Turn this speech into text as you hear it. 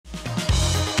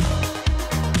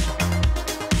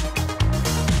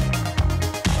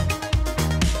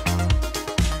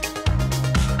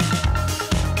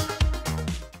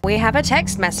we have a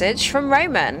text message from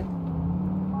Roman.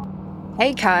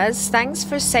 Hey cuz, thanks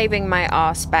for saving my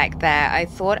ass back there. I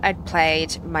thought I'd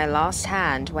played my last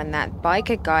hand when that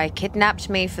biker guy kidnapped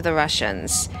me for the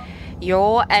Russians.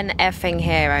 You're an effing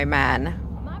hero, man.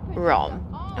 Rom.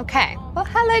 Okay, well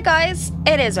hello guys,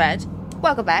 it is Red.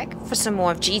 Welcome back for some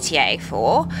more of GTA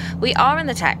 4. We are in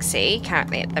the taxi,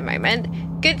 currently at the moment.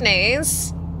 Good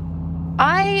news,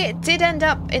 I did end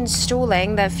up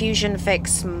installing the Fusion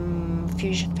Fix mod.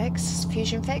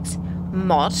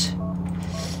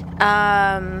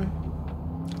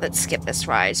 Let's skip this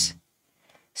ride.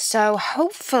 So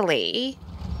hopefully,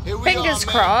 fingers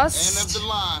crossed,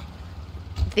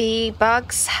 the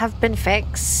bugs have been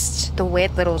fixed. The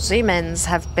weird little zoom-ins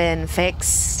have been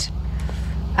fixed.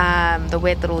 The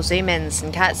weird little zoom-ins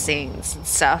and cutscenes and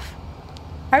stuff.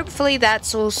 Hopefully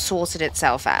that's all sorted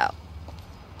itself out.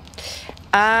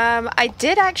 I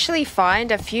did actually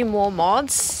find a few more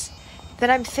mods that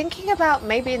I'm thinking about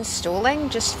maybe installing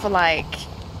just for like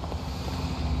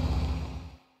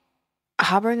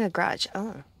harboring a grudge.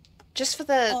 Oh, just for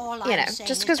the, you know,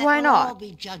 just because why not? We'll all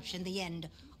be judged in the end.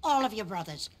 All of your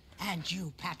brothers. And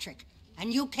you, Patrick.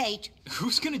 And you, Kate.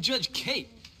 Who's gonna judge Kate?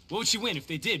 What would she win if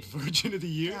they did? Virgin of the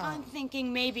Year? I'm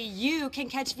thinking maybe you can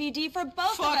catch VD for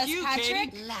both of us, you,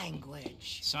 Patrick. Katie.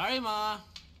 Language. Sorry, Ma.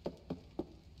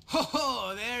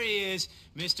 Ho, there he is.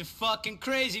 Mr. fucking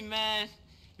crazy man.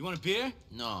 You want a beer?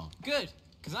 No. Good,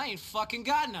 because I ain't fucking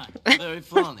got none. Very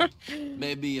funny.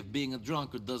 Maybe if being a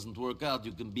drunkard doesn't work out,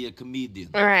 you can be a comedian.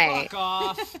 Right. Fuck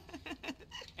off.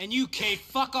 And you, Kate,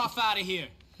 fuck off out of here.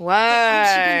 Whoa. Aren't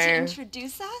you going to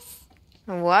introduce us?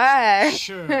 What?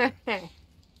 Sure.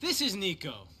 This is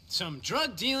Niko, some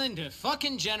drug-dealing to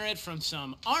fucking degenerate from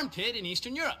some armpit in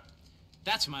Eastern Europe.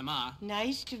 That's my ma.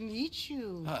 Nice to meet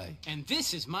you. Hi. And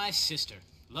this is my sister.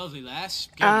 Lovely lass.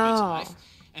 Gave her bits of life.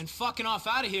 And fucking off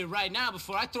out of here right now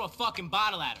before I throw a fucking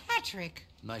bottle at her. Patrick.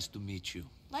 Nice to meet you.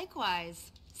 Likewise.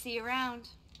 See you around.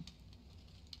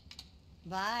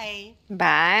 Bye.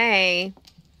 Bye.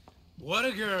 What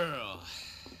a girl.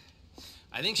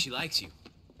 I think she likes you.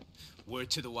 Word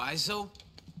to the wise, though,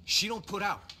 she don't put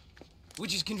out.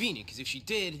 Which is convenient, because if she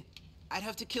did, I'd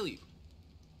have to kill you.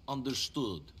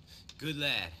 Understood. Good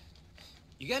lad.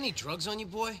 You got any drugs on you,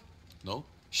 boy? No?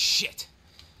 Shit.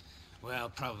 Well,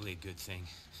 probably a good thing.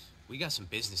 We got some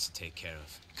business to take care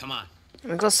of. Come on.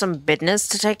 We've got some business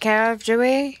to take care of, do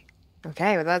we?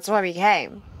 Okay, well that's why we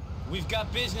came. We've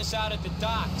got business out at the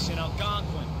docks in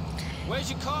Algonquin.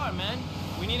 Where's your car, man?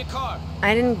 We need a car.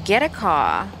 I didn't get a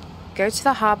car. Go to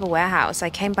the harbor warehouse. I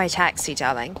came by taxi,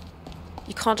 darling.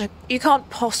 You can't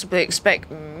possibly expect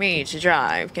me to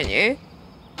drive, can you?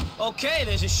 Okay,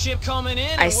 there's a ship coming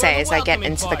in. I say as I get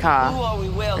into the car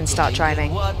and start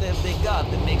driving. What have they got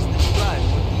that makes them drive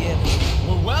with the effort?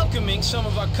 We're welcoming some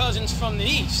of our cousins from the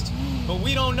east, but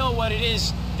we don't know what it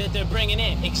is that they're bringing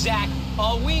in. Exactly.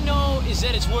 All we know is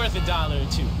that it's worth $1 or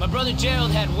 $2. My brother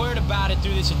Gerald had word about it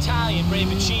through this Italian,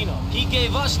 Bravicino. He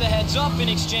gave us the heads up in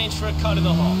exchange for a cut of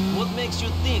the haul. What makes you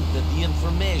think that the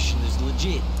information is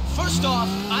legit? First off,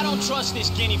 I don't trust this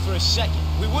guinea for a second.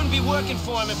 We wouldn't be working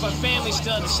for him if our family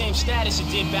still had the same status it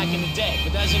did back in the day,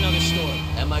 but that's another story.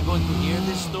 Am I going to hear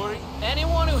this story?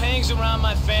 Anyone who hangs around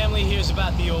my family hears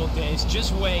about the old days.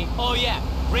 Just wait. Oh yeah,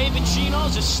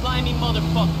 Bravicino's a slimy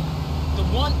motherfucker. The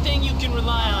one thing you can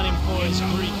rely on him for is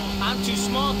greed. I'm too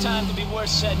small time to be worth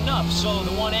setting up, so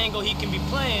the one angle he can be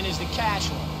playing is the cash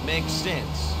one. Makes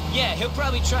sense. Yeah, he'll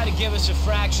probably try to give us a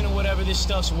fraction of whatever this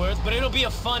stuff's worth, but it'll be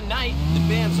a fun night.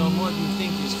 Depends on what you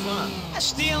think is fun.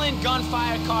 Stealing,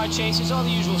 gunfire, car chases, all the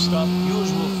usual stuff.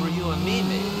 Usual for you and me,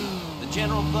 maybe. The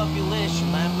general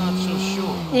population, I'm not so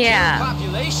sure. Yeah. General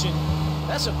population?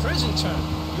 That's a prison term.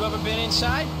 You ever been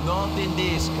inside? Not in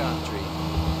this country.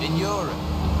 In Europe.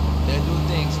 They do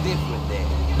things different there.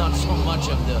 Not so much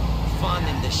of the fun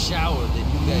in the shower that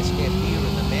you guys have here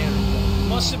in America.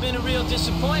 Must have been a real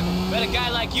disappointment. Bet a guy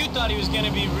like you thought he was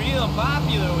gonna be real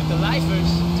popular with the lifers.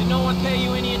 Did no one pay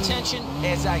you any attention?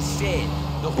 As I said,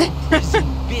 the whole prison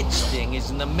bitch thing is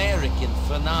an American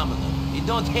phenomenon. It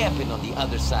don't happen on the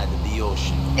other side of the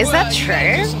ocean. Is that You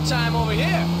gotta do true? some time over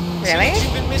here. Really? See what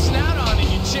you've been missing out on in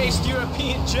your chased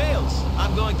European jails.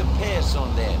 I'm going to pass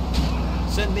on that.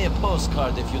 Send me a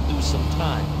postcard if you do some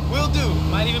time. Will do.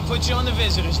 Might even put you on the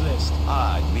visitors list.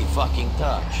 I'd be fucking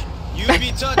touched. You'd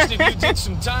be touched if you did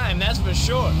some time, that's for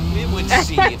sure. We would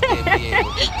see if they'd be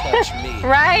able to touch me.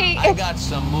 Right? I got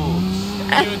some moves.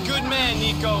 You're a good man,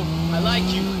 Niko. I like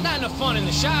you. Not in a fun in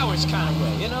the showers kind of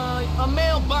way. You know, a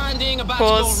male bonding about to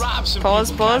go rob some people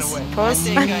kind of way. I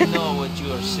think I know what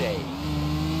you're saying.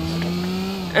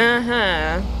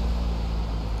 Uh-huh.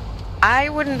 I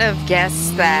wouldn't have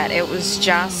guessed that it was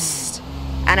just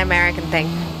an American thing.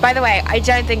 By the way, I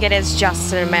don't think it is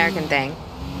just an American thing.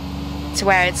 To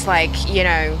where it's like, you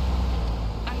know,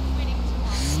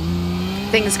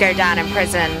 things go down in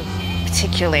prison,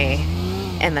 particularly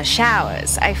in the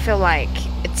showers. I feel like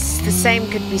it's the same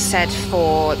could be said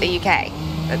for the UK.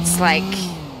 It's like,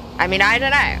 I mean, I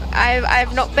don't know.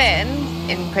 I've not been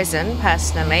in prison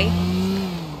personally.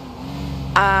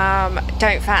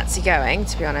 Don't fancy going,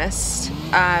 to be honest.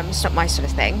 It's not my sort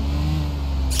of thing.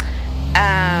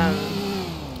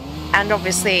 And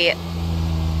obviously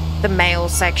the male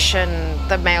section,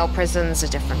 the male prisons are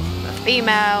different from the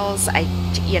females.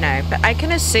 You know, but I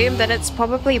can assume that it's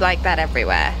probably like that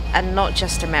everywhere and not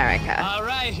just America. All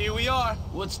right, here we are.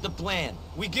 What's the plan?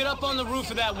 We get up on the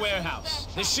roof of that warehouse.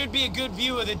 There should be a good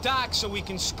view of the dock so we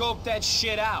can scope that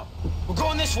shit out. We're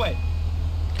going this way.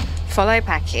 Follow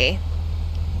Packie.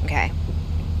 Okay.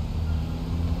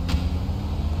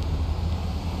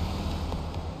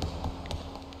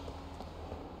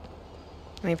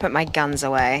 Let me put my guns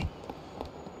away.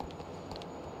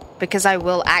 Because I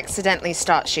will accidentally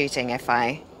start shooting if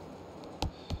I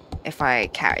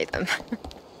carry them.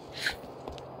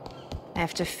 I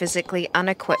have to physically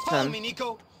unequip Follow them. me,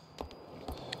 Niko.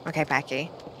 Okay, Packie.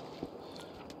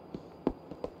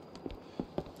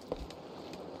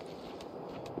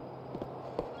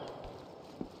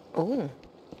 Ooh.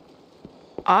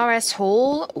 RS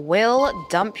Hall will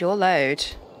dump your load.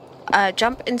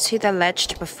 Jump into the ledge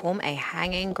to perform a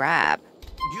hanging grab.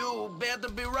 You better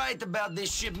be right about this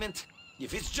shipment.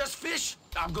 If it's just fish,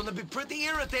 I'm gonna be pretty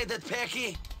irritated,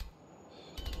 Packie.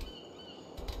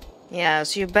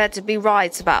 Yes, you better be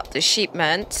right about the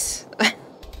shipment.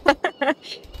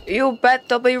 You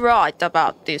better be right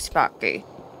about this, Packie.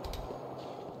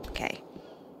 Okay.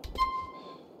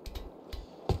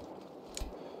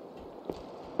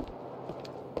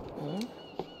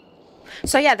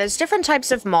 So yeah, there's different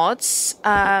types of mods. What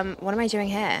am I doing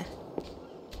here?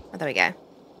 Oh, there we go.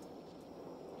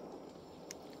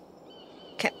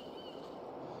 Okay.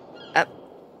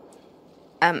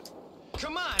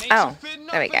 Come on, ain't Oh, you fitting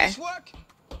there we up for go. this work?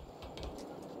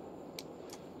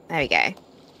 There we go.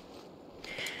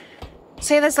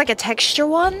 So there's like a texture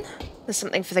one. There's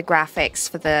something for the graphics,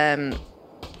 for the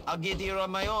I'll get here on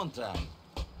my own time.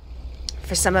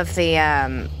 for some of the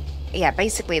yeah,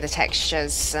 basically the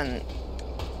textures and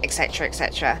etc,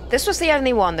 etc. This was the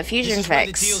only one, the fusion This is where the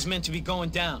fix deal's meant to be going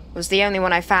down. was the only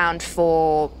one I found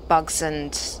for bugs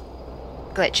and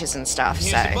glitches and stuff.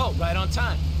 Here's So the boat, right on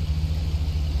time.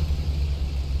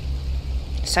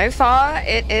 so far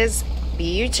it is See those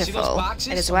beautiful. boxes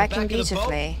It is on the working back of the boat?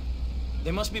 beautifully.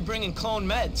 They must be bringing clone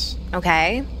meds.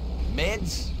 Okay.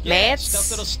 Meds? Yeah, Meds? stuff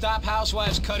that'll stop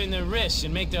housewives cutting their wrists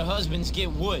and make their husbands get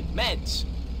wood. Meds.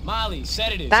 Molly,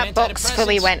 sedatives, That box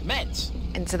fully antidepressants, went meds.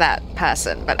 into that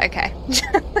person, but okay.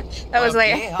 That was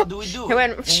Okay, like how do we do it it?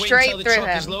 went We'll straight wait until the through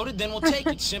truck is him. loaded, then we'll take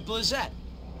it. Simple as that.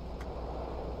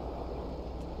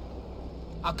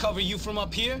 I'll cover you from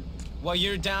up here while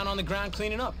you're down on the ground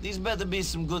cleaning up. These better be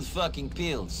some good fucking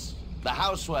pills. The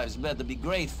housewives better be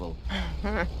grateful.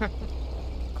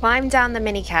 Climb down the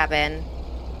mini cabin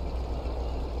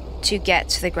to get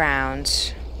to the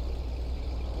ground.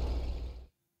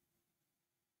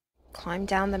 Climb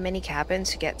down the mini cabin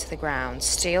to get to the ground.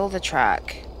 Steal the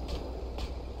truck.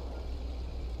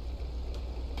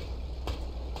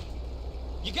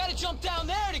 You gotta jump down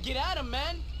there to get at him,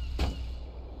 man.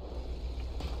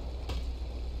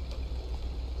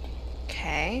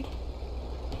 Okay.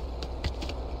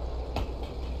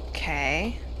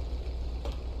 Okay.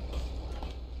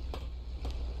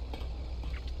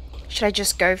 Should I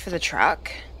just go for the truck?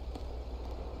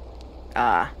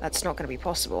 That's not going to be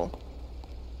possible.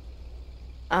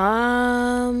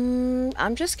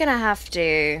 I'm just going to have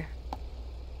to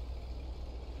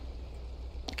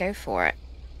go for it.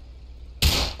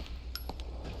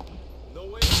 No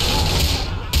way.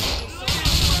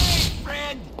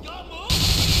 Fred!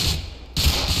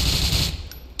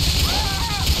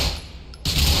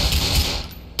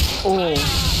 Oh.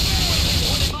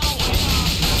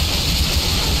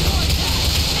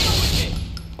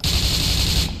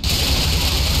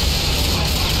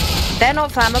 They're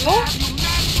not flammable?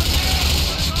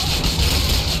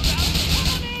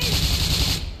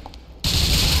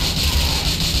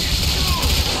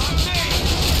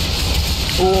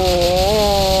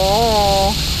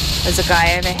 Oh, there's a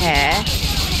guy over here.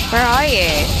 Where are you?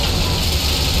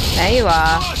 There you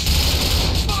are.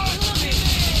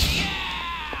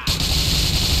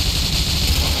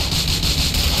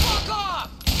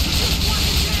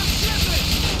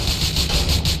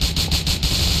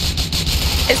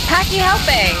 Is Packie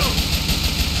helping?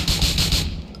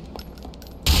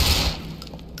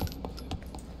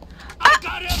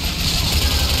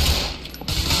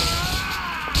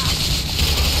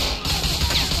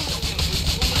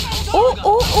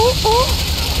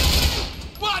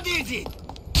 What is it?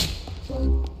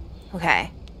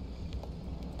 Okay.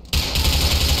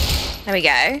 There we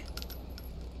go.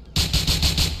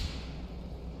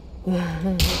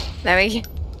 There we go.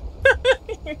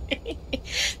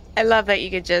 I love that you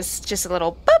could just a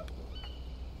little boop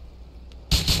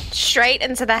straight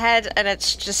into the head and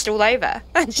it's just all over.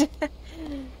 I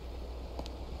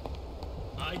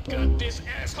got this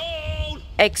asshole!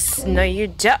 No you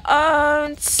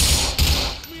don't.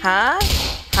 Huh?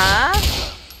 Huh?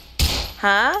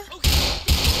 Huh?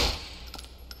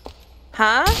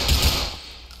 Huh?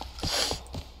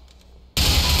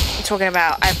 I'm talking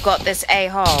about I've got this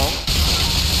a-hole.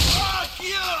 Fuck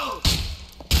you!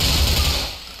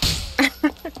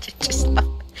 Just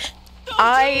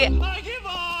I give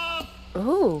up!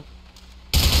 Ooh.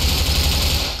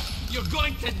 You're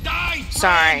going to die!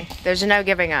 Sorry. There's no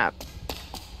giving up.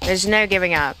 There's no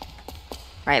giving up.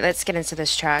 Right, let's get into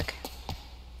this truck.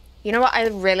 You know what I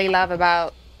really love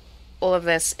about all of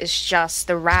this is just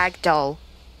the ragdoll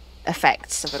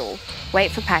effects of it all.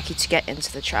 Wait for Packie to get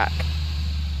into the truck.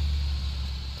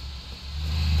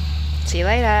 See you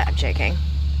later. I'm joking.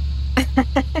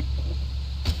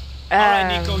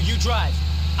 Alright, Niko, you drive.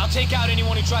 I'll take out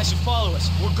anyone who tries to follow us.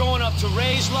 We're going up to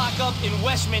Ray's lockup in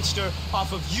Westminster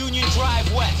off of Union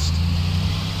Drive West.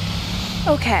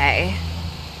 Okay.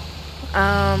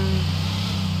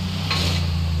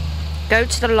 Go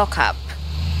to the lockup.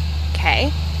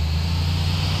 Okay.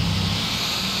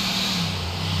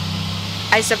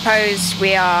 I suppose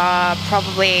we are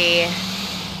probably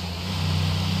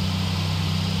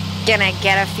gonna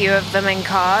get a few of them in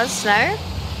cars, no?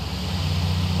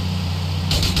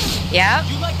 Yeah.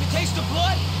 You like the taste of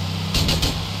blood?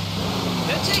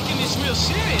 They're taking this real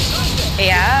serious, aren't they?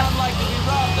 Yeah. I'd like to be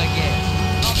robbed, I guess.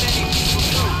 Not many people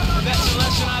do. That's a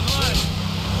lesson I've learned.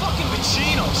 Fucking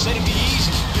Pacino said it'd be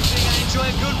easy. You think I enjoy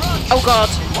a good run? Oh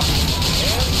god.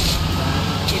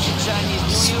 Is it Chinese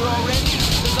New Year already?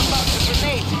 There's a box of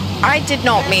grenades. I did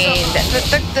not mean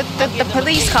the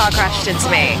police car crashed into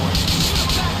me.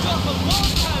 Backed up a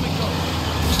long time ago.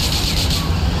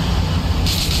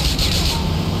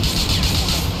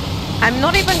 I'm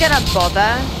not even gonna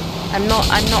bother. I'm not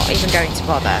even going to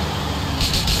bother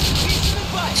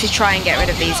to try and get rid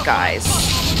of these guys.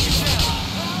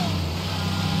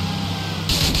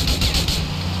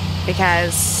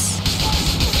 Because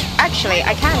actually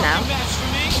I can now.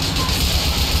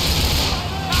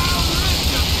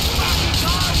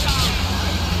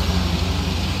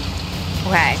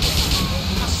 Okay.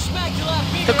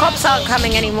 The cops aren't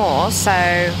coming anymore, so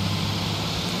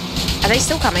are they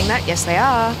still coming? That yes they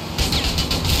are.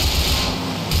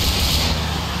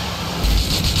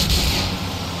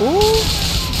 Ooh.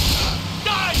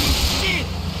 Die, you shit!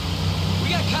 We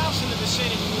got cops in the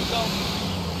vicinity, Niko.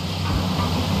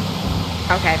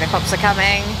 Okay, the cops are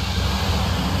coming.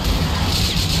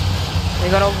 We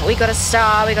got a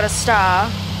star.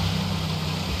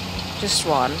 Just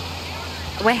one.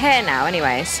 We're here now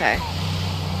anyway, so.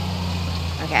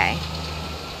 Okay.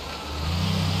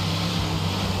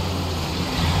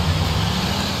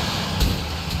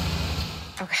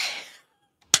 Okay.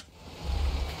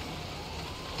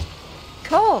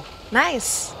 Cool.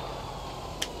 Nice.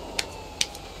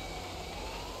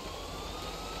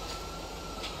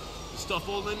 Stuff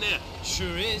all in there.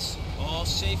 Sure is. All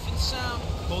safe and sound.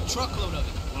 Whole truckload of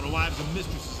it. Well, the wives and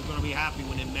mistresses are gonna be happy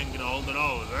when their men get a hold of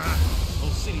those, huh?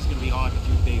 Whole city's gonna be hard in a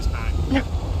few days' time.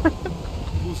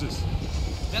 Who's this?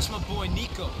 That's my boy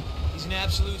Niko. He's an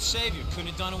absolute savior. Couldn't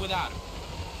have done it without him.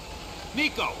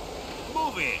 Niko,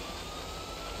 move here.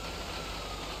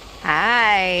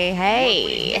 Hi.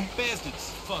 Hey. Bastards.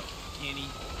 Fuck you, Guinea.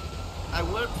 I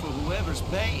work for whoever's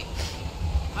paying.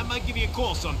 I might give you a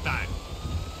call sometime.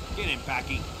 Get in,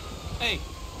 Packie. Hey,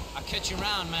 I'll catch you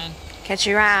around, man. Catch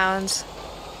you around.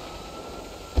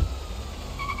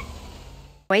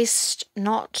 Waste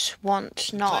not,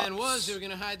 want not. Plan was they were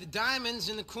gonna hide the diamonds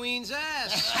in the Queen's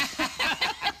ass.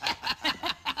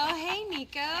 Oh, hey,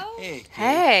 Niko. Hey.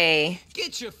 Hey.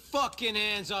 Get your fucking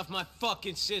hands off my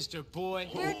fucking sister, boy.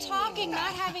 We're talking,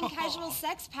 not having casual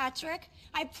sex, Patrick.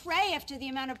 I pray after the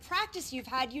amount of practice you've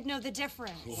had, you'd know the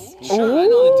difference. Sure, I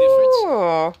know the difference.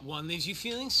 Ooh. One leaves you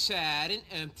feeling sad and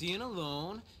empty and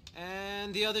alone,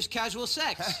 and the other's casual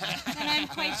sex. And I'm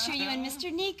quite sure you and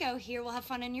Mr. Niko here will have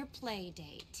fun on your play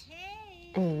date.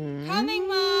 Hey. Coming,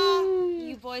 Ma.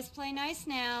 You boys play nice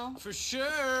now. For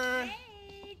sure.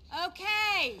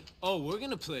 Okay. Oh, we're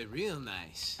gonna play real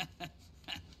nice.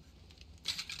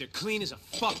 They're clean as a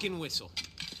fucking whistle.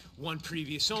 One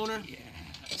previous owner,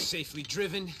 safely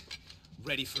driven,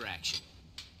 ready for action.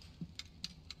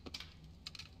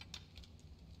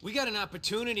 We got an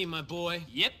opportunity, my boy.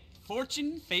 Yep,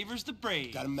 fortune favors the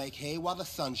brave. Gotta make hay while the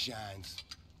sun shines.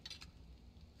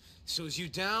 So is you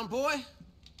down, boy?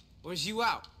 Or is you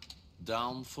out?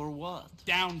 Down for what?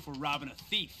 Down for robbing a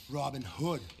thief. Robin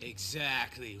Hood.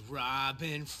 Exactly,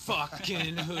 Robin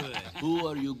fucking Hood. Who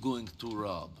are you going to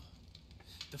rob?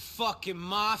 The fucking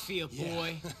mafia,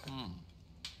 boy.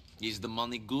 Is the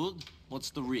money good?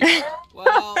 What's the risk?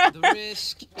 Well, the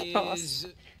risk is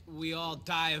we all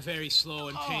die a very slow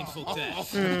and painful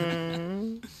death.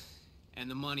 And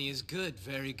the money is good,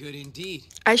 very good indeed.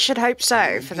 I should hope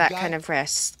so for that kind of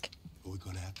risk. We're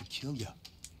gonna have to kill you.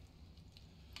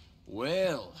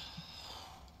 Well,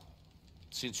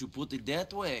 since you put it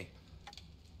that way,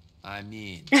 I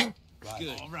mean...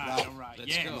 Good. All right.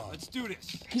 Let's go. Let's do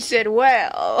this. He said,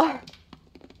 well,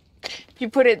 if you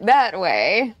put it that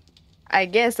way, I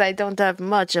guess I don't have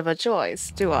much of a choice,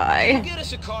 do I? Get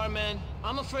us a car, man.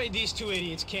 I'm afraid these two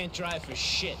idiots can't drive for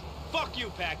shit. Fuck you,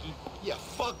 Packie. Yeah,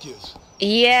 fuck yous.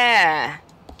 Yeah.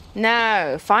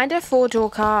 No, find a four-door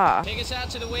car. Take us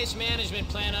out to the waste management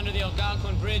plant under the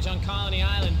Algonquin Bridge on Colony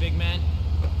Island, big man.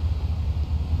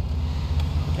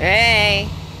 Hey.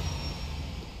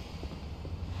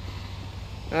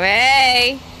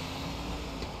 Hey.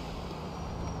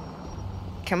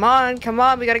 Come on,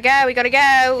 we gotta go,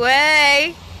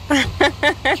 Hey.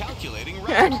 Calculating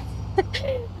route.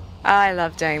 I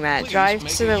love doing that. Drive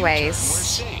to the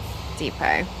waste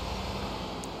depot.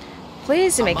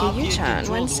 Please make a U-turn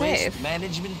when safe.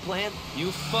 Management plan?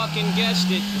 You fucking guessed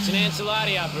it. It's an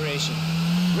Ancelotti operation.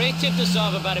 Ray tipped us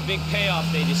off about a big payoff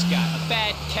they just got. A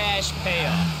fat cash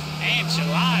payoff.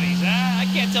 Ancelottis, huh? I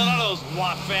can't tell none of those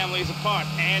Watt families apart.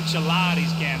 Ancelottis,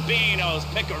 Gambinos,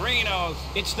 Pecorinos.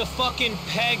 It's the fucking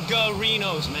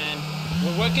Pegorinos, man.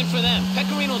 We're working for them.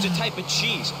 Pecorino's a type of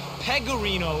cheese.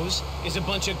 Pegorinos is a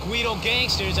bunch of Guido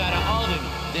gangsters out of Alderney.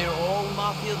 They're all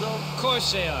mafia, though? Of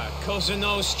course they are. Cosa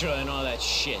Nostra and all that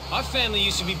shit. Our family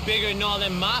used to be bigger than all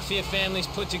them mafia families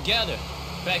put together.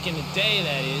 Back in the day,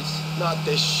 that is. Not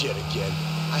this shit again.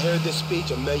 I heard this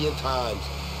speech 1,000,000 times.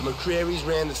 The McCreary's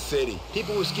ran the city.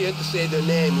 People were scared to say their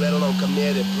name, let alone come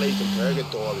near their place in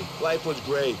purgatory. Life was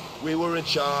great. We were in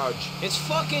charge. It's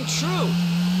fucking true.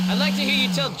 I'd like to hear you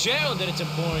tell Gerald that it's a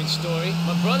boring story.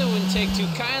 My brother wouldn't take too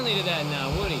kindly to that now,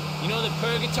 would he? You know that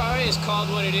purgatory is called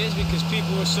what it is because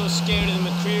people were so scared of the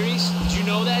McCrearys? Did you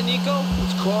know that, Niko?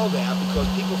 It's called that because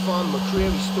people found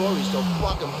McCreary stories so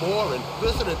fucking boring.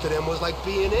 Listening to them was like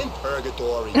being in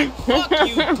purgatory. Fuck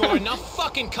you, Gordon. I'll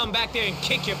fucking come back there and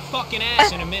kick your fucking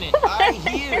ass in a minute. I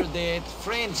hear that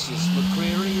Francis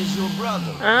McCreary is your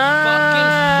brother. Fucking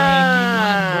Frankie,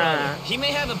 my brother. He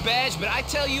may have a badge, but I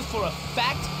tell you for a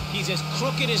fact, he's as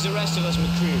crooked as the rest of us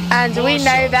McCrearys. And we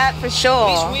know that for At sure.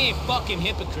 least we ain't fucking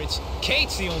hypocrites.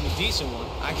 Kate's the only decent one.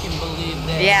 I can believe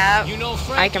that. Yeah, You know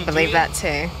Frankie, I can believe do you? that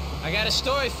too. I got a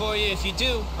story for you if you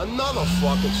do. Another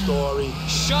fucking story.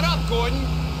 Shut up, Gordon.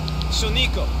 So,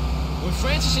 Niko, when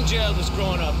Francis and Gerald was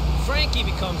growing up, Frankie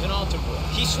becomes an altar boy.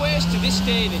 He swears to this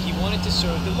day that he wanted to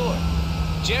serve the Lord.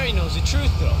 Jerry knows the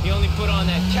truth, though. He only put on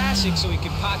that cassock so he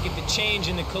could pocket the change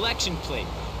in the collection plate.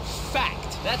 Fact.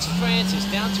 That's Francis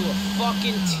down to a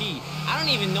fucking T. I don't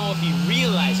even know if he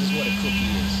realizes what a cookie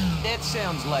is. That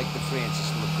sounds like the Francis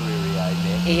McCreary I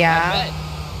met. I Yeah. bet.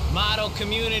 Model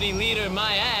community leader,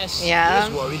 my ass. Yeah.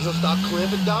 He's worried he'll start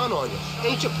clamping down on you.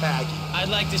 Ain't you, Packie? I'd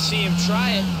like to see him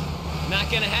try it. Not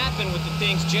gonna happen with the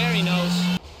things Jerry knows.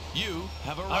 You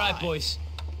have a All right, boys.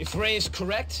 If Ray is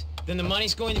correct, then the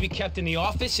money's going to be kept in the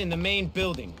office in the main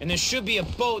building. And there should be a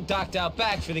boat docked out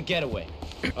back for the getaway.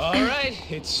 All right,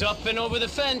 it's up and over the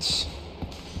fence.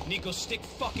 Niko, stick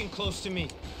fucking close to me.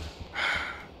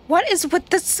 What is with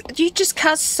this? You just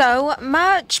cuss so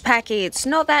much, Packie. It's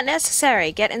not that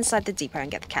necessary. Get inside the depot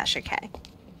and get the cash, okay?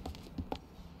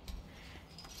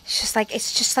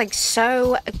 It's just like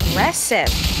so aggressive.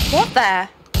 What the?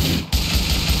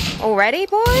 Already,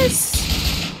 boys?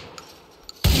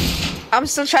 I'm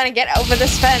still trying to get over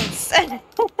this fence.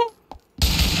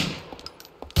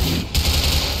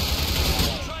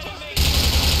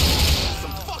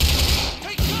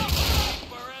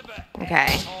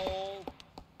 Okay.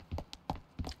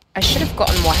 I should have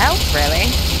gotten more health, really.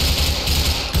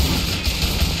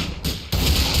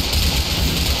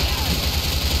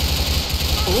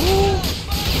 Ooh.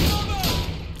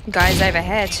 Guys over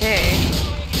here, too.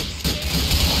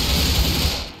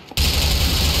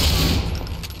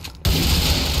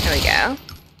 There we go.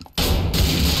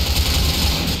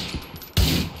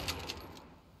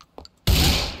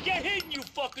 Get hidden, you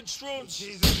fucking shrooms.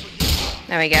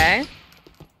 There we go.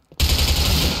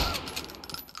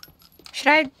 Should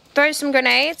I throw some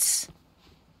grenades?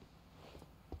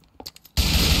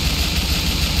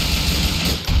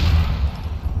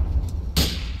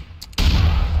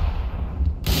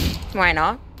 Why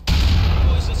not?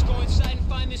 Boys, let's go inside and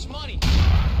find this money.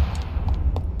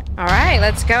 Alright,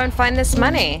 let's go and find this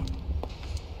money.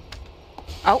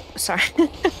 Oh, sorry.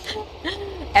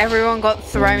 Everyone got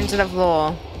thrown to the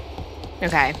floor.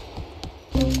 Okay.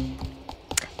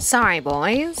 Sorry,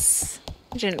 boys.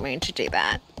 I didn't mean to do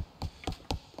that.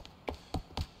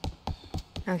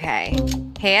 Okay.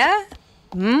 Here?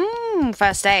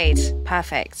 First aid.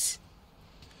 Perfect.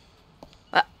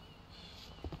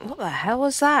 What the hell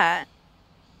was that?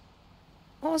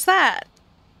 What was that?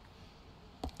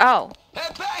 Oh.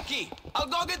 Hey, Packie! I'll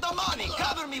go get the money!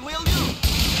 Cover me, will you?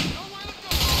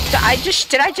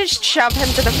 Did I just shove him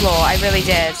to the floor? I really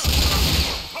did.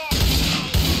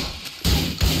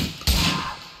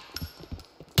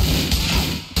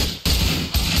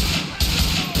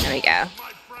 There we go.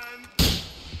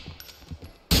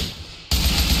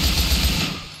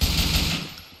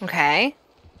 Okay.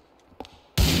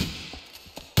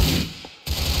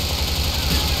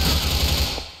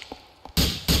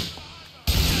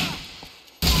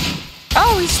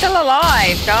 Oh, he's still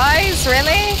alive, guys.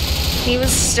 Really? He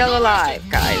was still alive,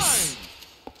 guys.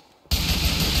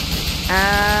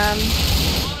 There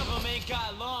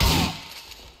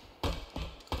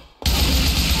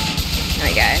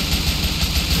we go.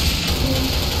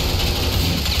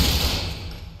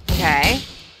 Okay.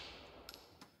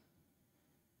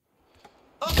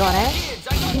 Got it. Kids,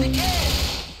 I got the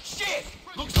cash! Shit!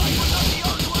 Looks like we're not the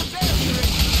only ones after it!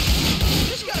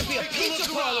 There's gotta be a pizza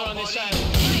parlor on this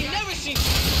island. I ain't never seen...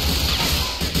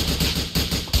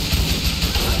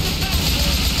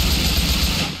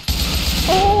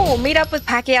 Oh, meet up with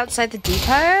Packie outside the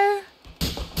depot?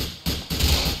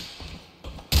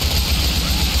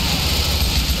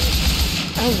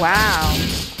 Oh, wow.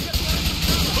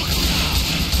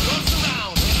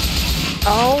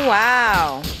 Oh,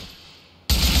 wow.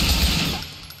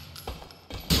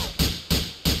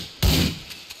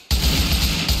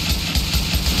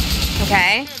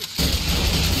 Okay.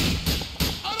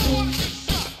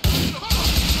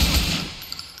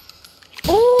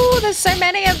 Oh, there's so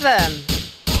many of them.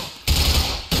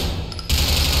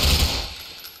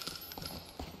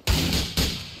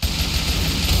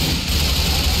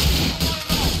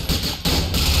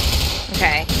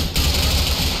 Okay.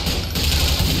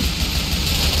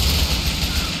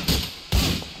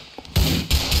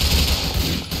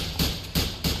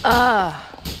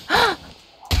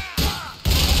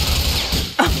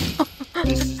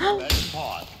 This is the best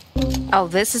part. Oh,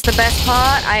 this is the best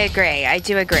part? I agree. I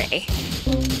do agree.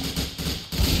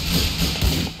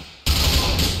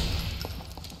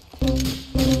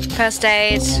 First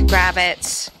aid, grab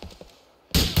it.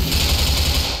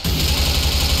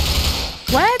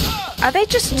 What? Are they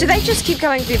just... Do they just keep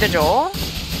going through the door?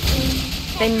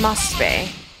 They must be.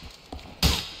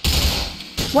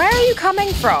 Where are you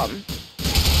coming from?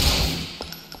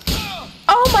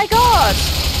 Oh my god!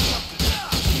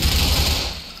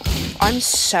 I'm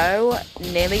so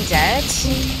nearly dead.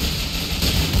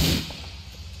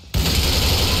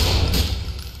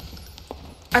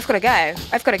 I've got to go.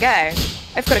 I've got to go.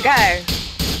 I've got to go.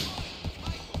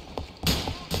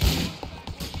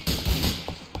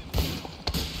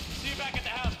 See you back at the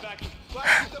house, Packie. Try to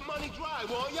keep the money dry,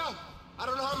 won't ya? I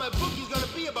don't know how my bookie's gonna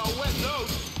be about wet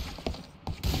nose.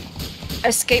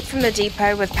 Escape from the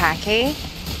depot with Packie.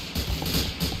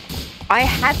 I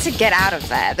had to get out of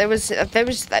there. I was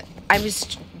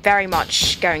very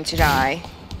much going to die.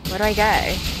 Where do I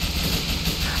go?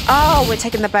 Oh, we're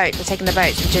taking the boat. We're taking the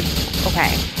boat. We did.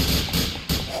 Okay.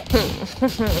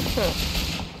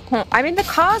 I mean, the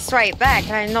car's right there.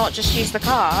 Can I not just use the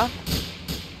car?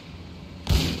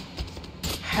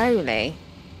 Holy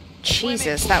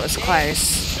Jesus, that was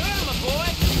close. Sure, my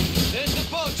boy. There's the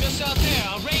boat just out there.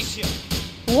 I'll race you.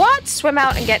 What? Swim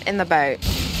out and get in the boat.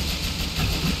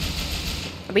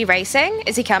 Are we racing?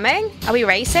 Is he coming? Are we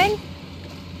racing?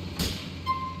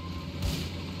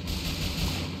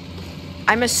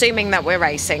 I'm assuming that we're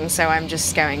racing, so I'm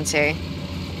just going to.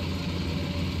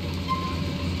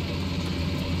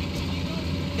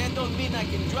 That don't mean I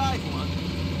can drive one.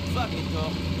 Fuck it,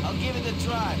 though. I'll give it a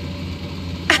try.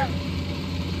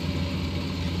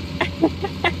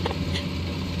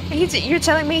 You're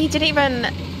telling me he didn't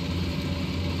even...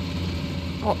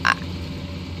 Oh,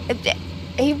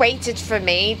 he waited for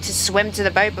me to swim to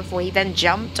the boat before he then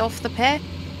jumped off the pier?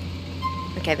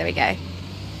 Okay, there we go.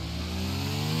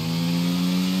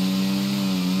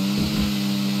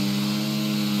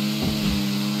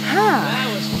 That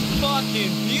was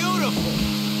fucking beautiful.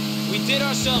 We did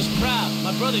ourselves proud.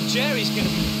 My brother Jerry's gonna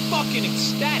be fucking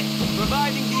ecstatic.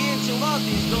 Providing the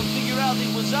enchiladas don't figure out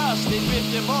it was us, they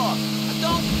ripped them off.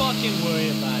 Don't fucking worry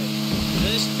about it.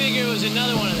 Let's figure it was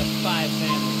another one of the 5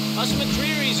 families. Us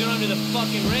McCrearys are under the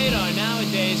fucking radar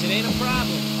nowadays. It ain't a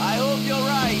problem. I hope you're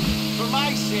right. For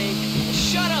my sake.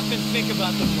 Shut up and think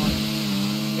about the money.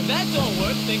 If that don't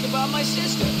work, think about my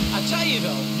sister. I tell you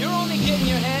though, you're only getting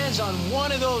your hands on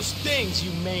one of those things, you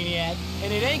maniac,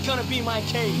 and it ain't gonna be my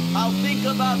Katie. I'll think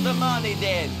about the money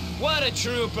then. What a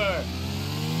trooper!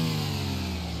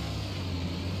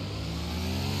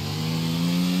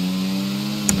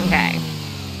 Okay.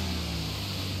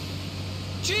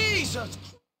 Jesus!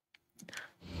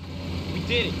 We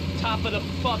did it. Top of the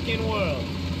fucking world.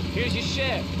 Here's your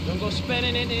share. Don't go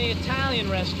spending it in the Italian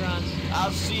restaurants.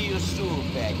 I'll see you soon,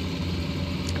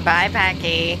 Packie. Bye,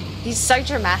 Packie. He's so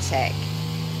dramatic.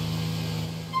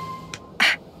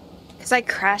 Because I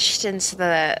crashed into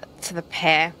the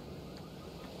pier.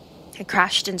 I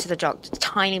crashed into the dock just a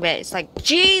tiny bit. It's like,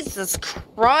 Jesus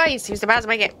Christ! He was about to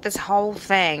make it this whole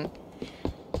thing.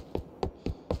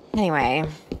 Anyway.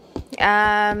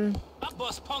 I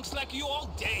bust punks like you all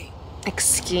day.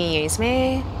 Excuse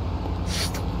me.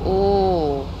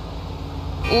 Ooh.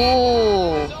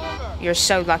 Ooh. You're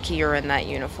so lucky you're in that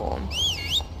uniform.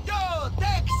 Yo,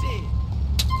 taxi!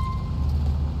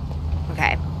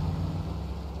 Okay.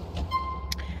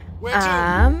 Where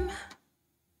to?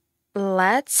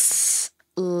 Let's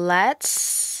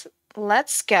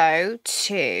go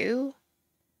to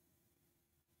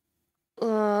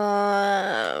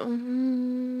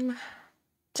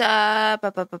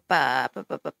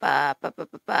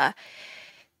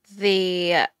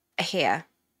the here.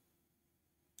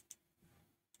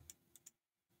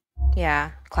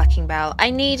 Yeah, clacking bell. I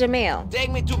need a meal.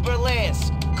 Take me to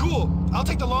Burlesque. Cool. I'll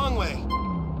take the long way.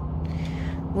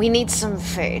 We need some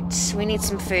food. We need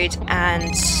some food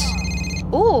and...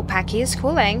 Ooh, Packie is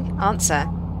calling. Answer.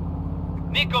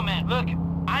 Niko, man, look,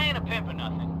 I ain't a pimp or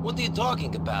nothing. What are you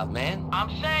talking about, man? I'm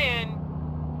saying,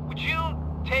 would you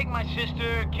take my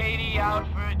sister, Katie, out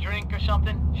for a drink or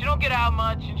something? She don't get out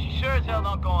much, and she sure as hell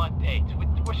don't go on dates.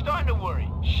 We're starting to worry.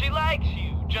 She likes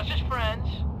you, just as friends.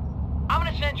 I'm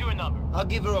gonna send you a number. I'll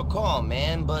give her a call,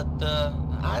 man, but,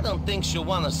 I don't think she'll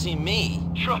want to see me.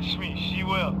 Trust me, she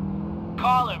will.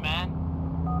 Call her, man.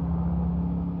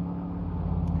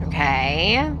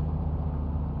 Okay.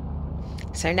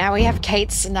 So now we have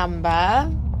Kate's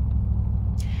number.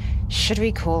 Should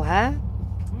we call her?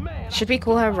 Should we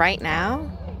call her right now?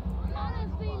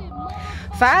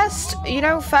 First,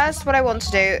 first what I want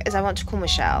to do is I want to call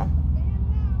Michelle.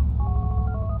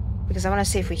 Because I want to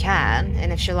see if we can,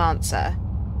 and if she'll answer.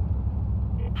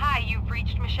 Hi, you've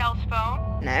reached Michelle's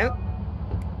phone? No.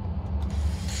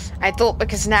 I thought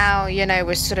because now,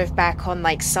 we're sort of back on,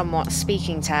 like, somewhat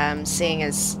speaking terms, seeing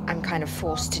as I'm kind of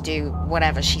forced to do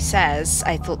whatever she says,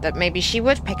 I thought that maybe she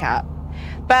would pick up.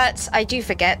 But I do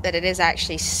forget that it is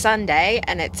actually Sunday,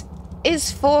 and it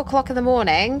is 4 o'clock in the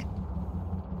morning.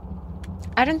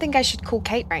 I don't think I should call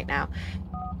Kate right now.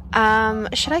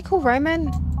 Should I call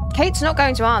Roman? Kate's not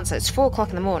going to answer. It's 4 o'clock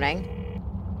in the morning.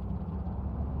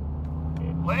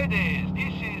 Ladies,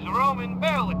 this is Roman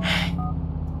Bellic.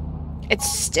 It's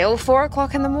still 4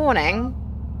 o'clock in the morning.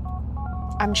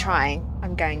 I'm trying.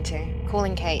 I'm going to.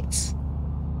 Calling Kate.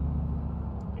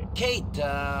 Kate,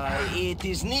 it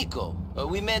is Niko.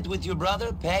 We met with your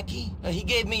brother, Packie. He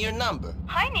gave me your number.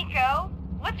 Hi, Niko.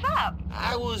 What's up?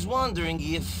 I was wondering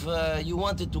if you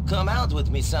wanted to come out with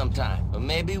me sometime. Or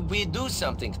maybe we do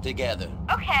something together.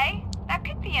 Okay, that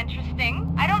could be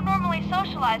interesting. I don't normally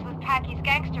socialize with Packie's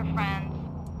gangster friends.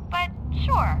 But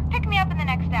sure, pick me up in the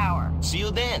next hour. See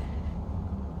you then.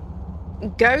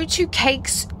 Go to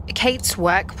Kate's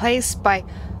workplace by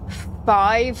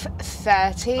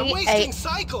 5:30 I'm wasting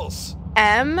cycles.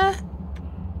 a.m.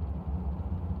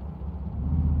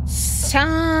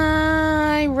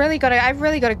 We've really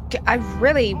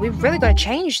gotta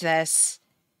change this.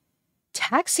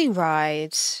 Taxi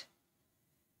ride to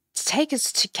take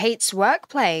us to Kate's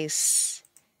workplace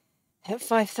at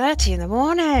 5:30 in the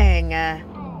morning.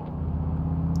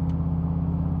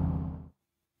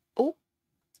 Oh.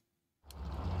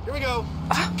 Here we go.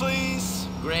 Please.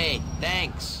 Great,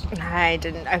 thanks. I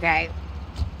didn't. Okay.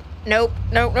 Nope.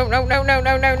 No.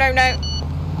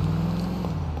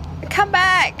 Come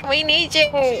back. We need you.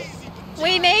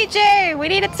 We need you. We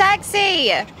need a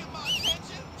taxi.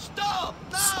 Stop!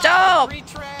 No! Stop.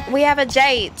 We have a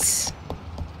date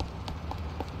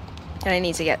that I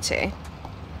need to get to.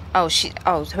 Oh,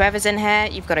 whoever's in here,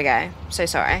 you've got to go. So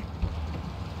sorry.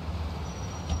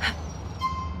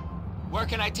 Where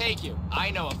can I take you?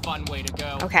 I know a fun way to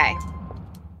go. Okay.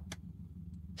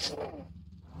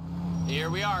 Here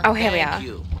we are. Oh, here we are. Thank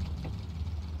you.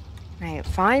 Right,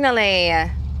 finally.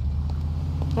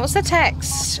 What's the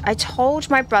text? I told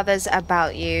my brothers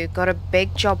about you. Got a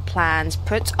big job planned.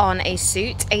 Put on a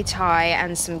suit, a tie,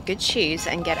 and some good shoes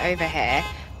and get over here.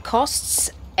 Costs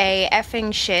a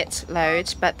effing shit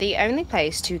load, but the only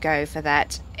place to go for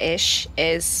that ish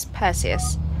is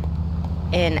Perseus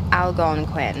in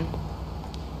Algonquin.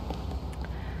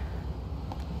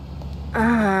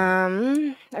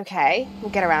 Okay,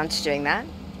 we'll get around to doing that.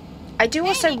 I do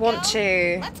also want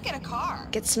to Let's get a car.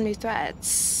 Get some new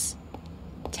threads.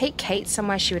 Take Kate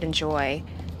somewhere she would enjoy.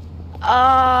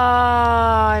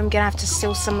 I'm gonna have to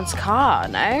steal someone's car,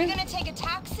 no? Are we gonna take a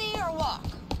taxi or walk?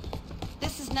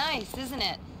 This is nice, isn't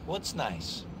it? What's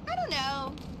nice? I don't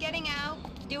know. Getting out,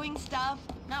 doing stuff,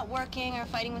 not working or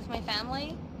fighting with my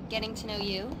family, getting to know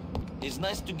you. It's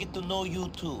nice to get to know you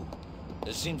too.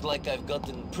 It seems like I've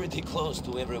gotten pretty close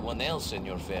to everyone else in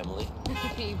your family.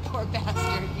 You poor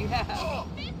bastard, you have.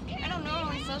 I don't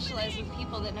normally socialize with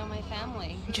people that know my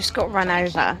family. You just got run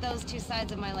over. Keep those two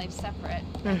sides of my life separate.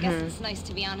 I guess it's nice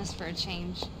to be honest for a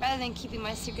change. Rather than keeping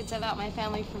my secrets about my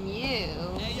family from you,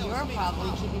 you're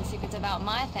probably keeping secrets about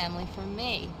my family from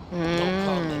me. No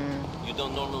comment. You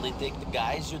don't normally take the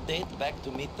guys you date back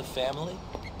to meet the family?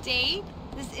 Date?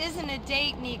 This isn't a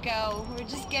date, Niko. We're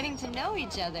just getting to know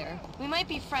each other. We might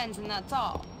be friends and that's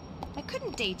all. I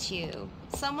couldn't date you.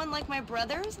 Someone like my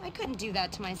brothers? I couldn't do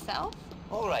that to myself.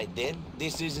 All right then,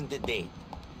 this isn't a date.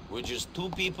 We're just two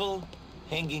people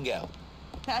hanging out.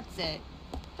 That's it.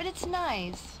 But it's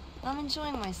nice. I'm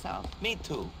enjoying myself. Me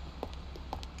too.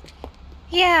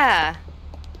 Yeah,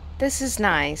 this is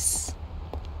nice.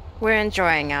 We're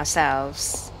enjoying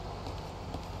ourselves.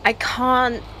 I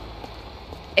can't...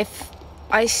 If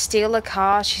I steal a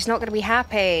car, she's not going to be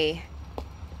happy.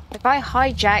 If I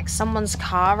hijack someone's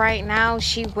car right now,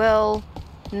 she will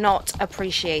not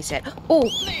appreciate it. Oh,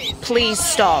 please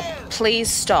stop. Please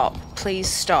stop. Please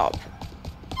stop.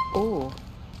 Oh.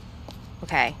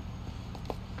 Okay.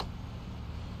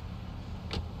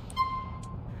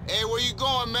 Hey, where you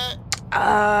going, man?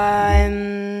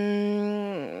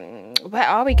 Where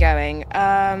are we going?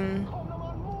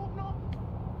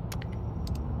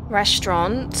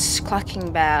 Restaurant,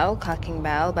 clucking bell,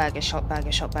 burger shop,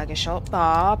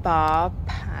 bar,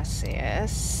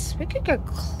 Perseus. We could go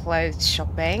clothes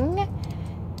shopping,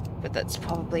 but that's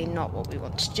probably not what we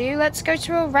want to do. Let's go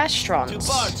to a restaurant. To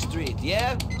Bard Street,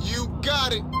 yeah? You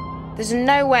got it. There's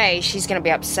no way she's gonna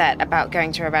be upset about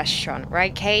going to a restaurant,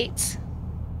 right, Kate?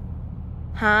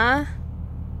 Huh?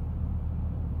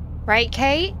 Right,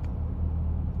 Kate?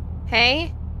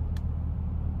 Hey?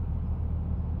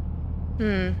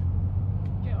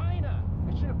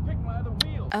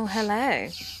 Oh, hello.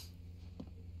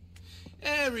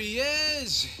 There he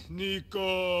is,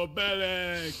 Niko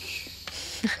Bellic.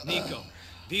 Niko,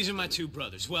 these are my two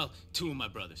brothers. Well, two of my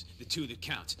brothers, the two that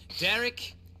count.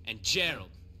 Derek and Gerald.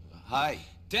 Hi.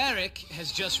 Derek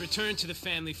has just returned to the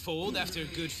family fold after a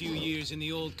good few years in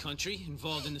the old country,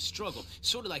 involved in the struggle.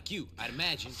 Sort of like you, I'd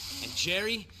imagine. And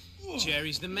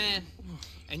Jerry's the man.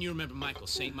 And you remember Michael,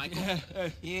 St. Michael?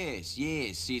 Yes,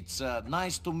 it's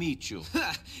nice to meet you.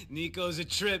 Niko's a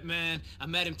trip, man. I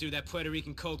met him through that Puerto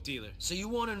Rican coke dealer. So you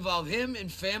want to involve him in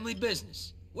family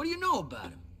business? What do you know about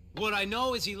him? What I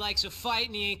know is he likes a fight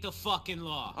and he ain't the fucking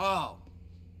law. Oh.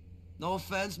 No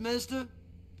offense, mister.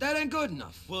 That ain't good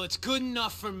enough. Well, it's good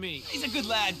enough for me. He's a good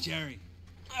lad, Jerry.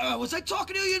 Was I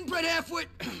talking to you, inbred halfwit?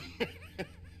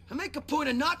 I make a point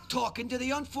of not talking to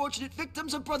the unfortunate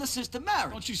victims of brother-sister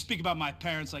marriage. Don't you speak about my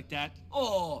parents like that.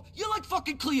 Oh, you're like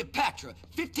fucking Cleopatra.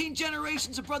 15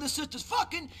 generations of brother-sisters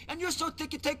fucking, and you're so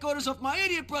thick you take orders off my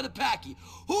idiot brother Packie.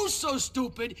 Who's so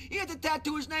stupid he had to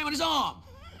tattoo his name on his arm?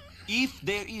 If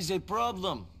there is a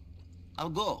problem, I'll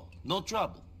go. No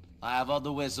trouble. I have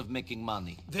other ways of making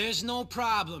money. There's no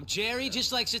problem. Jerry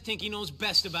just likes to think he knows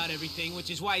best about everything,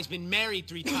 which is why he's been married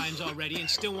 3 times already and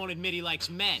still won't admit he likes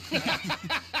men.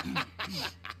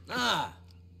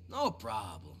 No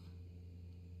problem.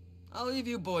 I'll leave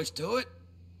you boys to it.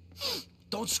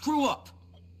 Don't screw up.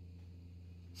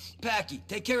 Packie,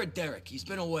 take care of Derek. He's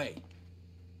been away.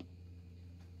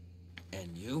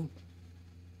 And you?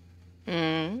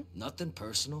 Nothing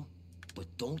personal, but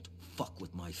don't fuck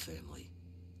with my family.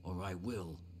 Or I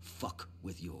will fuck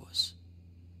with yours.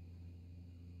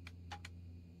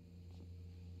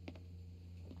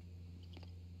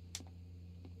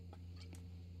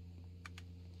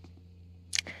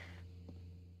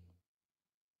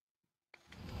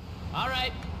 All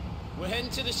right, we're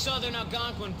heading to the southern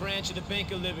Algonquin branch of the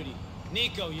Bank of Liberty.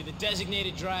 Niko, you're the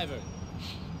designated driver.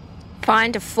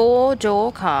 Find a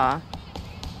 4-door car.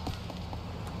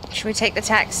 Should we take the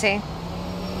taxi?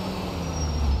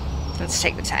 Let's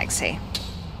take the taxi.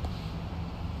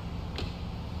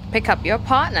 Pick up your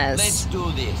partners. Let's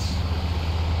do this.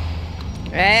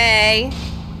 Hey.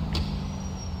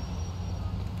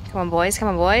 Come on, boys. Come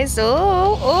on, boys. Ooh,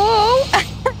 ooh.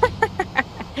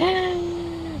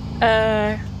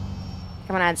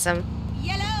 Come on, handsome.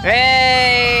 Yellow.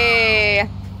 Hey.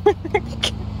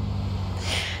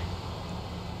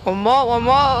 One more.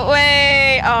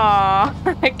 Wait. Oh,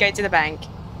 go to the bank.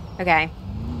 Okay.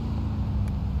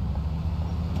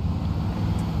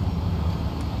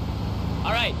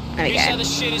 All right, There we here's go. how the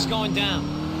shit is going down.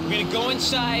 We're gonna go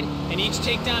inside and each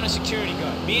take down a security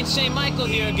guard. Me and St. Michael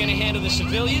here are gonna handle the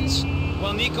civilians,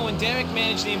 while Niko and Derek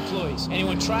manage the employees.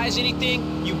 Anyone tries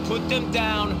anything, you put them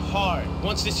down hard.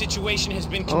 Once the situation has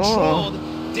been controlled,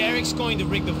 Derek's going to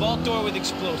rig the vault door with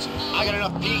explosives. I got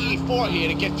enough PE4 here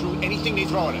to get through anything they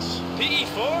throw at us.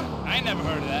 PE4? I ain't never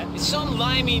heard of that. It's some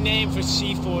limey name for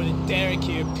C4 that Derek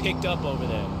here picked up over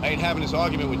there. I ain't having this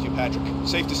argument with you, Patrick.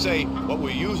 Safe to say, what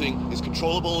we're using is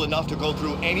controllable enough to go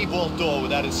through any vault door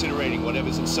without incinerating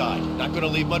whatever's inside. Not gonna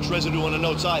leave much residue on the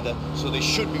notes either, so they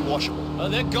should be washable. Oh,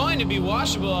 they're going to be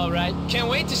washable, all right. Can't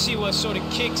wait to see what sort of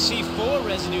kick C4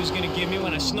 residue is gonna give me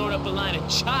when I snort up a line of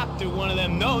chop through one of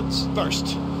them notes. First,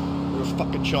 you're a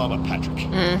fucking charmer, Patrick.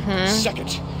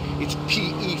 Second, it's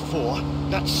PE4,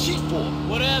 not C4.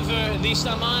 Whatever, at least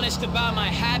I'm honest about my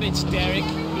habits, Derek.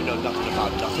 You know nothing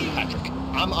about nothing, Patrick.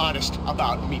 I'm honest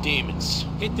about me demons.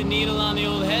 Hit the needle on the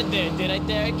old head there, did I,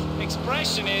 Derek?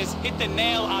 Expression is, hit the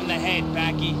nail on the head,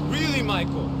 Packie. Really,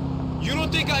 Michael? You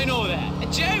don't think I know that?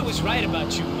 And Jerry was right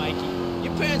about you, Mikey.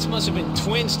 Your parents must have been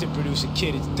twins to produce a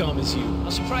kid as dumb as you.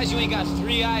 I'm surprised you ain't got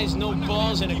 3 eyes, no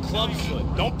balls, and a club foot.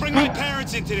 Don't bring my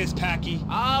parents into this, Packie.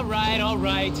 All right.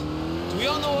 Do we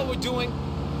all know what we're doing?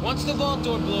 Once the vault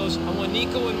door blows, I want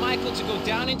Niko and Michael to go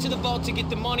down into the vault to get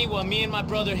the money while me and my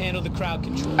brother handle the crowd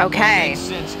control. Okay. Makes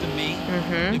sense to me.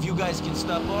 If you guys can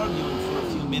stop arguing for a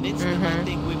few minutes, then I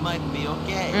think we might be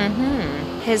okay.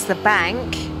 Here's the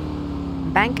bank.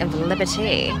 Bank of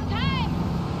Liberty.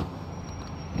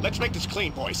 Let's make this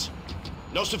clean, boys.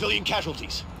 No civilian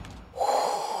casualties.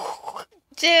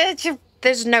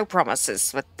 There's no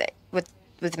promises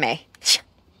with me.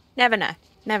 Never know.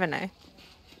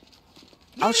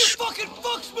 I'll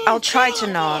try to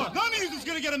not. None of you is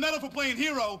gonna get a medal for playing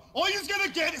hero. All you're gonna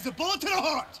get is a bullet to the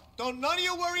heart. Don't none of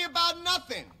you worry about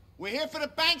nothing. We're here for the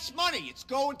bank's money. It's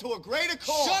going to a greater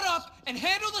cause. Shut up and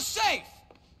handle the safe!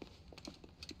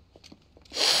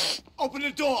 Open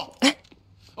the door.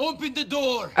 Open the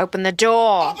door! Open the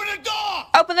door. Open the door!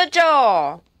 Open the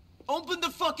door. Open the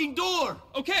fucking door!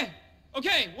 Okay,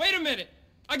 wait a minute.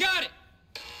 I got it.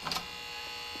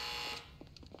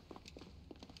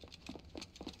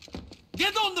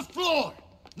 Get on the floor!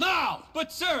 Now!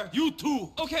 But, sir... You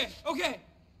too! Okay.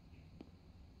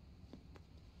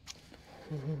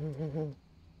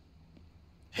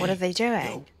 What are they doing?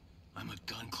 Yo, I'm a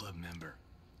gun club member.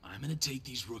 I'm gonna take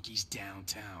these rookies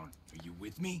downtown. Are you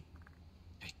with me?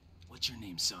 Hey, what's your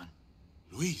name, son?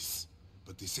 Luis.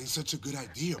 But this ain't such a good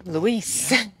idea, bro. Luis.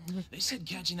 Yeah? They said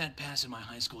catching that pass in my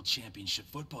high school championship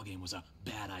football game was a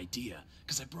bad idea,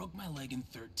 because I broke my leg in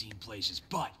 13 places,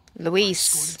 but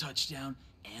Luis. I scored a touchdown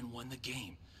and won the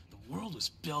game. The world was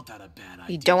built out of bad ideas.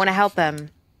 You don't want to help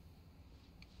them.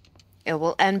 It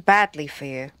will end badly for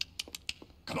you.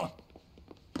 Come on.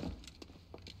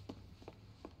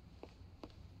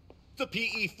 The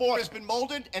PE4 has been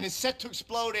molded and is set to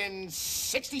explode in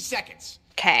 60 seconds.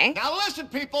 Okay. Now listen,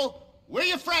 people. We're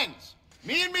your friends.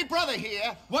 Me and me brother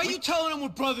here. Why are you telling them we're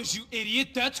brothers, you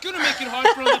idiot? That's gonna make it hard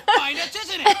for them to find us,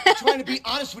 isn't it? We're trying to be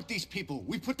honest with these people.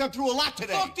 We put them through a lot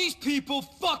today. Fuck these people,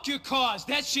 fuck your cause.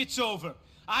 That shit's over.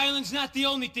 Ireland's not the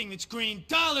only thing that's green.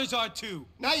 Dollars are too.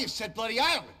 Now you've said bloody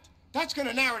Ireland. That's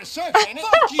gonna narrow the search, ain't it?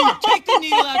 Fuck you. Take the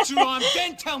needle out your arm,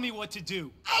 then tell me what to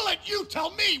do. I'll let you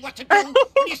tell me what to do when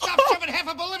you stop shoving half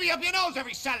of Bolivia up your nose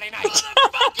every Saturday night.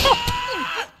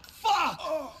 Fuck!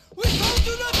 We told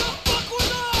you not to fuck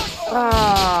with us!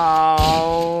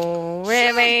 Oh,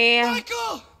 really? Saint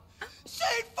Michael!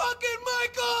 Saint fucking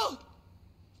Michael!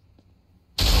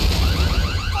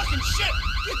 Fucking shit!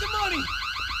 Get the money! Me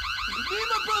and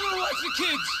my brother will watch the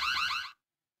kids!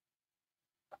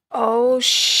 Oh,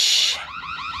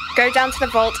 Go down to the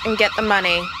vault and get the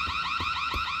money.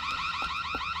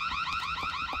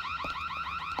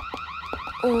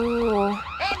 Ooh.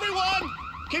 Everyone,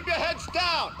 keep your heads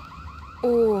down.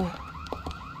 Ooh.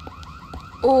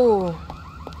 Ooh.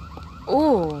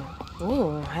 Ooh.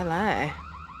 Ooh, hello.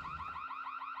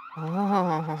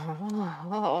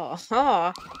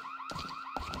 Oh.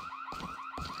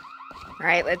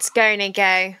 Right, let's go,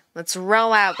 Niko. Let's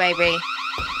roll out, baby.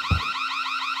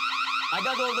 I I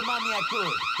got all the money I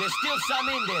could. There's still some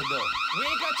in there, though. We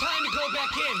ain't got time to go back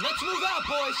in. Let's move out,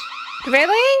 boys.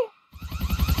 Really?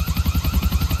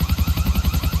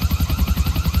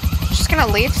 Just gonna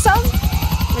leave some?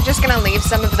 We're just gonna leave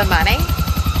some of the money?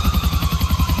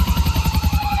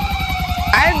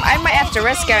 I might have to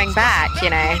risk going back, you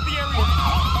know.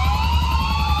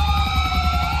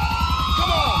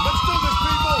 Come on, let's do this,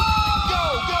 people!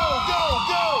 Go, go, go,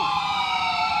 go!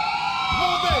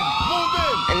 Move in, move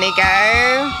in! Nico.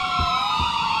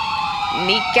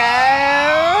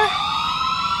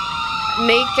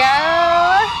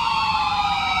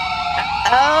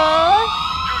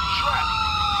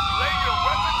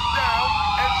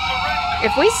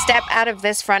 If we step out of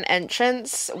this front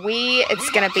entrance, it's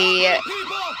gonna be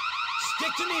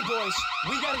Stick to me, boys.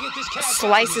 We gotta get this cat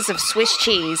slices of Swiss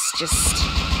cheese, just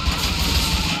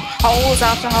holes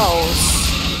after holes.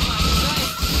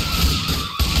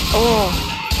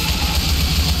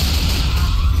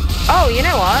 Oh, you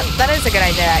know what? That is a good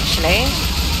idea, actually.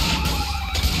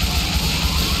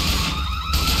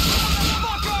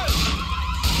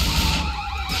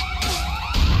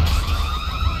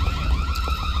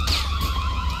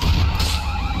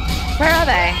 Where are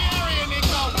they?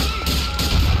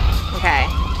 Okay.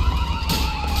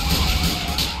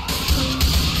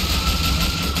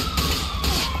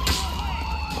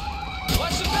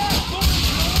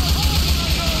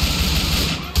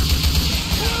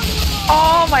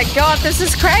 Oh my god, this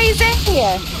is crazy!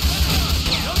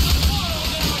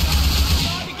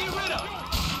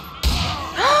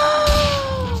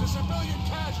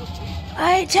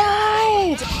 I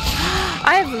died!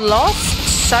 I've lost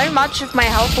so much of my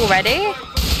health already.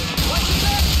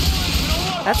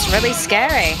 That's really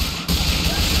scary.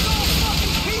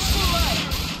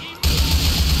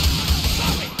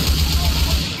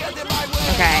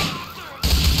 Okay.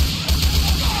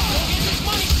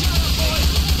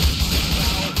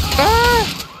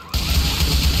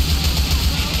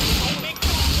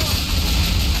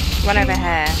 One over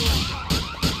here.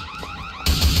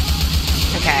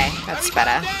 Okay, that's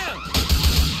better.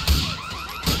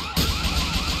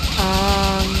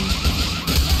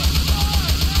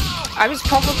 I was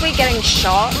probably getting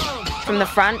shot from the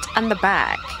front and the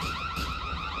back.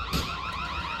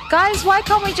 Guys, why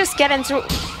can't we just get into...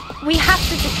 We have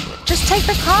to... Just take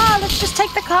the car. Let's just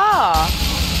take the car.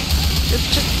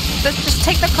 Let's just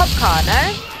take the cop car,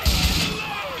 no?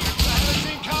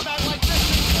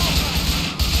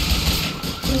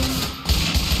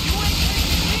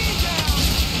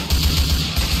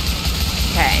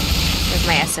 Okay, where's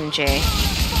my SMG?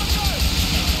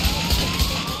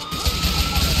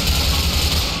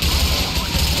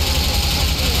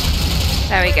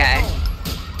 There we go.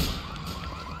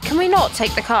 Can we not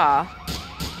take the car?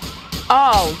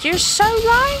 Oh, you're so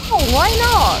low. Why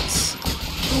not?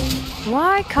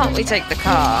 Why can't we take the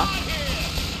car?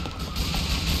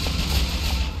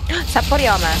 Is that body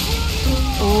armor?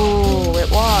 Ooh, it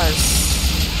was.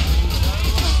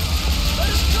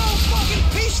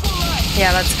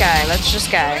 Yeah, let's go. Let's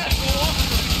just go.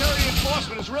 Security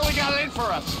enforcement has really got it in for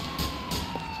us.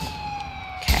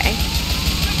 Okay.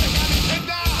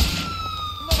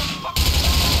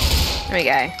 There we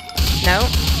go. No.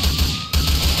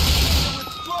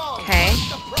 Okay.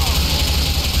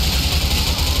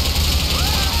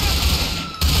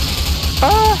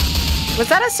 Oh, was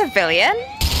that a civilian?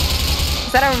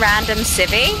 Was that a random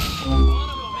civvy?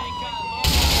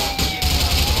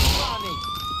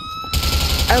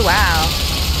 Oh wow.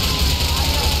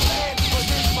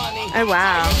 Oh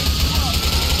wow.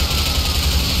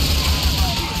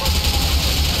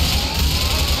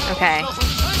 Okay.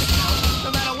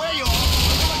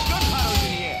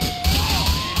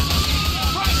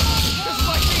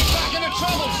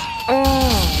 Oh.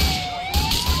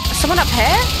 Someone up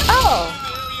here? Oh.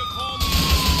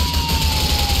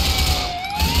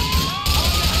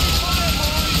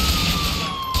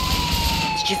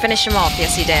 Did you finish him off?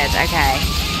 Yes, you did. Okay.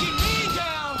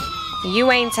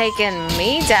 You ain't taking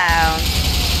me down.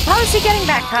 How is he getting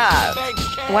back up?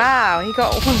 Wow, he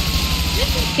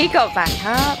got back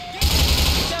up.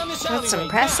 That's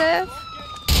impressive.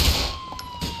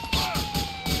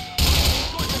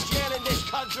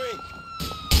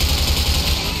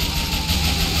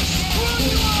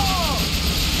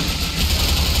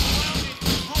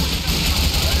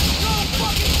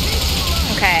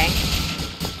 Okay.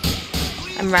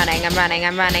 I'm running.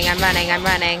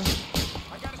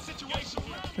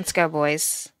 Let's go,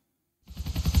 boys.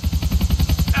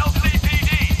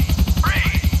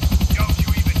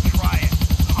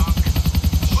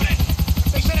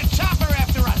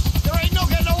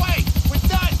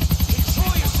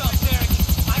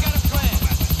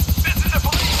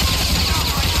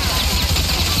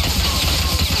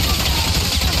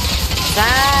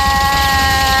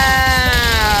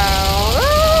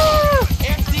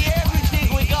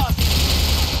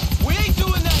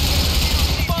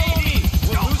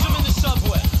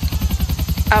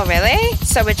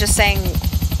 So we're just saying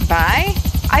bye?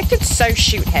 I could so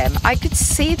shoot him. I could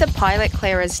see the pilot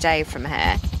clear as day from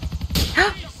here.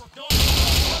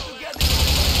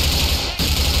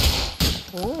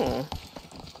 Ooh.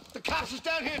 The cops is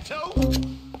down here too.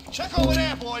 Check over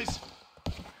there, boys.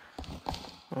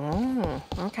 Oh,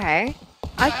 okay.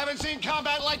 I haven't seen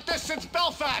combat like this since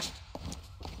Belfast.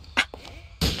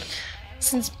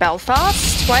 Since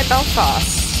Belfast? Why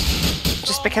Belfast?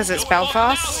 Just because it's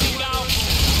Belfast?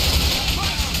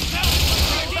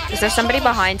 Is there somebody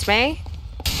behind me?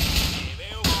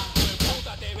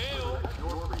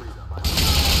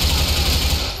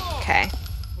 Okay.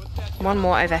 One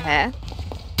more over here.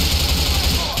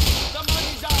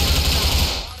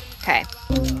 Okay.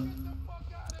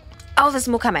 Oh, there's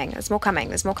more coming. There's more coming.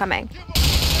 There's more coming.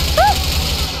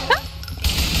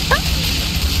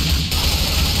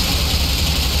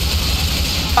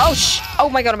 Oh, oh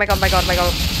my god, oh my god, oh my god, oh my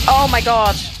god. Oh my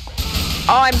god.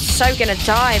 Oh, I'm so gonna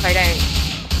die if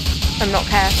I'm not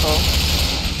careful.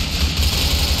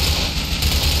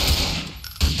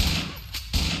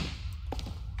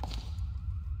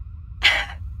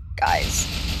 Guys,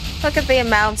 look at the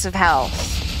amount of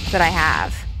health that I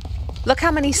have. Look how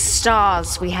many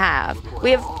stars we have.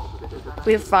 We have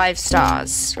 5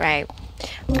 stars, right?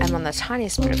 I'm on the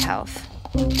tiniest bit of health.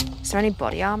 Is there any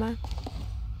body armor?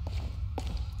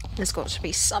 There's got to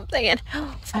be something in.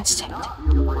 First aid.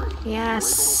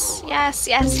 Yes. Yes,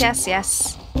 yes, yes,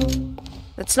 yes.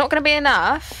 It's not going to be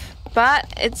enough, but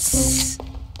it's,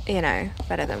 you know,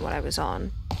 better than what I was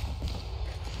on.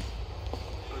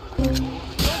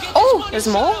 Oh, there's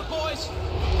more?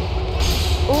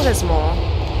 Oh, there's more.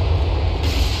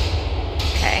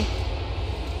 Okay.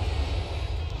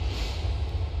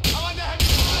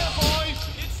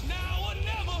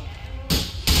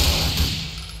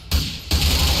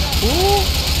 Ooh.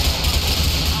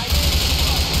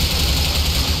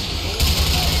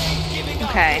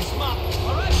 Okay.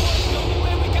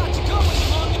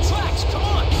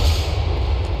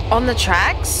 On the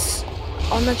tracks?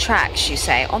 On the tracks, you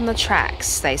say. On the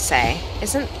tracks, they say.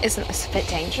 Isn't this a bit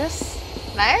dangerous?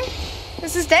 No?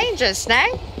 This is dangerous,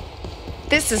 no?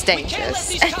 This is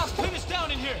dangerous.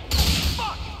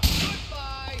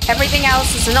 Everything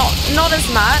else is not as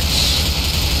much.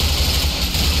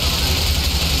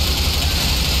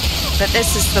 But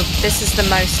this is the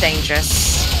most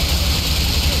dangerous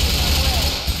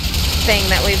thing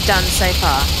that we've done so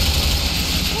far.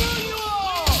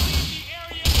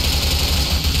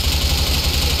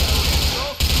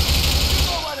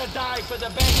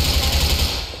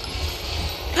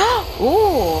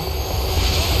 Ooh.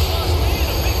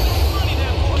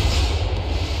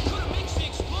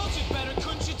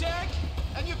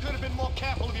 And you could have been more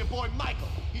careful of your boy Michael.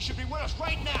 He should be with us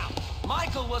right now.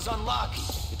 Michael was unlucky.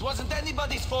 It wasn't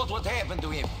anybody's fault what happened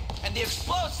to him. And the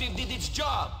explosive did its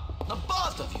job. The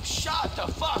both of you, shut the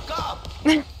fuck up.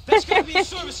 That's gonna be a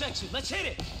service exit. Let's hit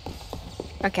it.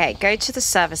 Okay, go to the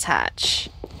service hatch.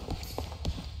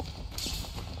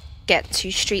 Get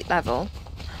to street level.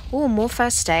 Ooh, more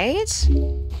first aid?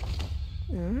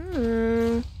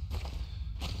 Mm.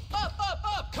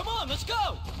 Up! Come on, let's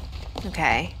go!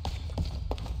 Okay.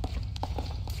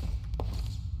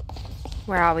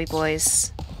 Where are we,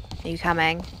 boys? Are you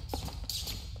coming?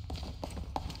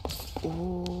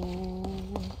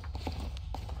 Ooh.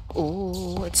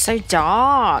 Ooh, it's so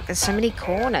dark. There's so many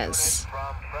corners.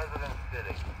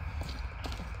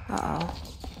 Uh-oh.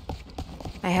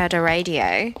 I heard a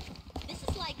radio.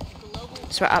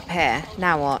 So we're up here.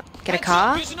 Now what? Get a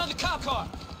car?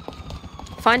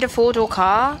 Find a 4-door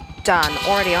car? Done.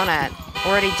 Already on it.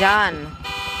 Already done.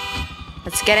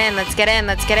 Let's get in, let's get in,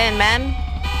 let's get in, man.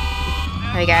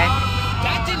 There we go.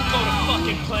 That didn't go to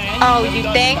fucking plan. Oh, you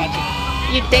think?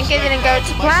 You think it didn't go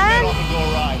to plan?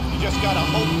 You just gotta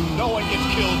hope no one gets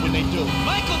killed when they do.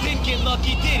 Michael didn't get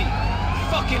lucky, did he?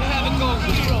 Fucking have it go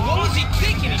hero. What was he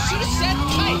thinking? He should have sat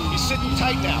tight. He's sitting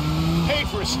tight now.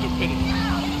 Paid for his stupidity.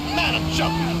 Man, I'm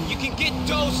jumping. You can get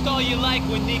dosed all you like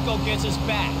when Niko gets us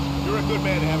back. You're a good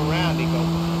man to have around, Niko.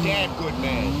 Damn good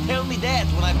man. Tell me that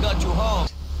when I've got you home.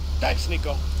 Thanks,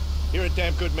 Niko. You're a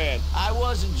damn good man. I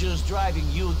wasn't just driving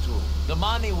you two. The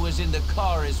money was in the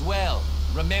car as well.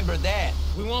 Remember that.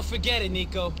 We won't forget it,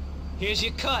 Niko. Here's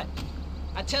your cut.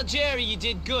 I tell Jerry you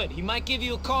did good. He might give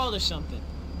you a call or something.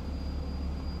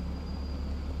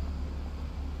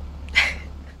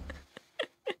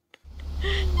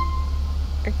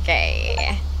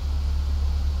 Okay.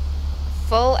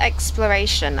 Full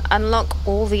exploration. Unlock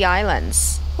all the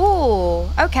islands. Ooh,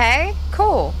 okay,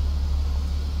 cool.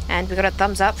 And we got a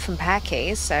thumbs up from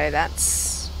Packie, so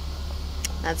that's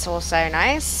also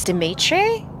nice.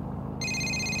 Dimitri?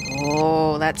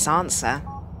 Oh, let's answer.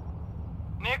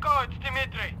 Niko, it's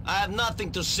Dimitri. I have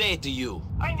nothing to say to you.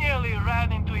 I nearly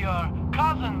ran into your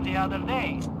cousin the other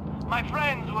day. My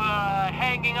friends were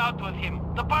hanging out with him.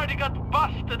 The party got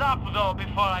busted up, though,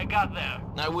 before I got there.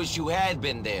 I wish you had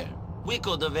been there. We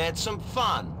could have had some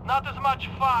fun. Not as much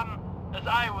fun as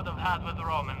I would have had with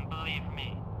Roman, believe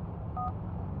me.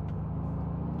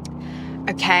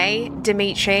 Okay,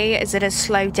 Dimitri, is it a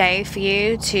slow day for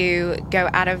you to go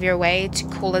out of your way to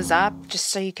call us up just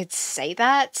so you could say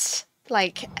that?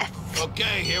 Like...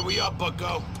 Okay, here we are,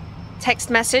 bucko. Text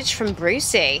message from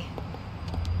Brucey.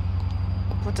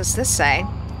 What does this say?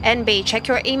 NB, check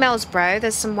your emails, bro.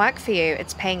 There's some work for you.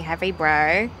 It's paying heavy,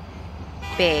 bro.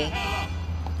 B.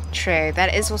 True.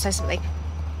 That is also something...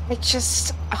 It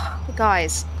just... Oh,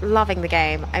 guys, loving the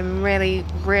game. I'm really,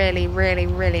 really, really,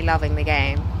 really loving the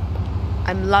game.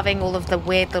 I'm loving all of the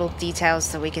weird little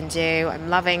details that we can do. I'm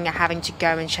loving having to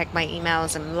go and check my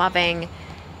emails. I'm loving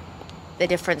the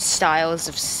different styles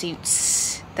of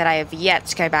suits that I have yet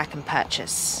to go back and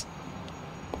purchase.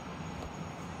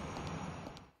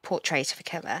 Portrait of a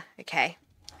killer. Okay.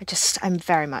 I'm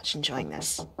very much enjoying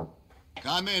this.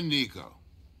 Come in, Niko.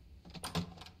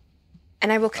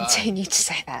 And I will continue to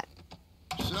say that.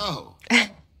 So,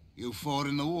 you fought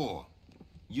in the war.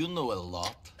 You know a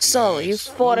lot. So, you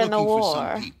fought in the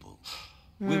war.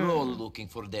 We're all looking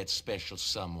for that special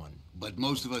someone. But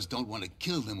most of us don't want to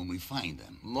kill them when we find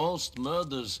them. Most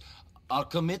murders are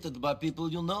committed by people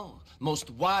you know. Most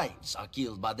wives are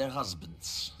killed by their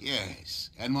husbands. Yes,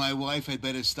 and my wife had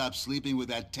better stop sleeping with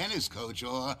that tennis coach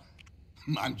or...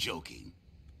 I'm joking.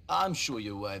 I'm sure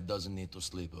your wife doesn't need to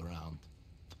sleep around.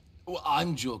 Well,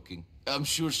 I'm joking. I'm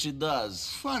sure she does.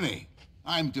 Funny.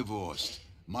 I'm divorced.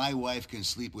 My wife can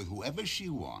sleep with whoever she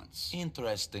wants.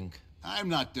 Interesting. I'm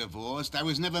not divorced. I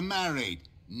was never married.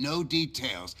 No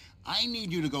details. I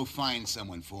need you to go find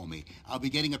someone for me. I'll be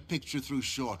getting a picture through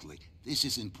shortly. This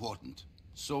is important.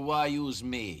 So why use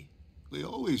me? We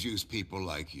always use people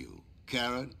like you.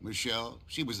 Karen, Michelle,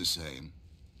 she was the same.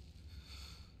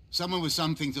 Someone with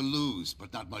something to lose,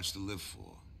 but not much to live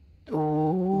for.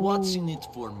 Ooh. What's in it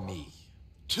for me?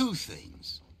 2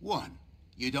 things. 1,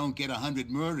 you don't get 100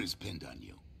 murders pinned on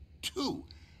you. 2,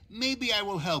 maybe I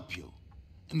will help you.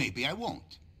 And maybe I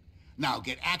won't. Now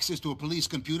get access to a police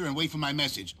computer and wait for my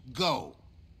message. Go.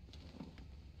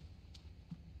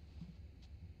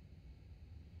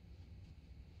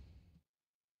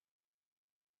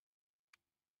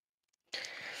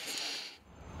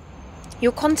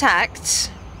 Your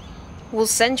contact will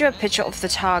send you a picture of the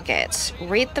target.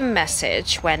 Read the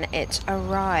message when it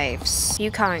arrives.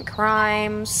 View current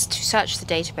crimes. To search the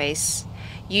database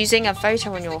using a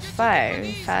photo on your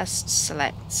phone, first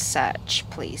select search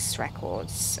police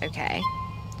records. Okay.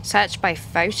 Search by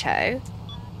photo.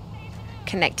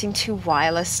 Connecting to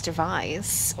wireless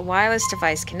device. Wireless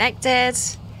device connected.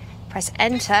 Press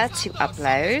enter to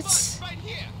upload.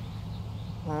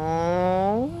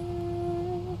 Oh.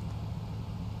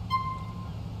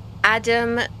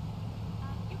 Adam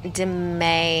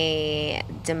Dimaev?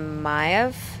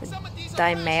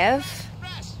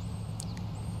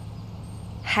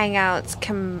 Hangout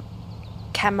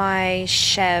Kamai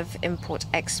Chev Import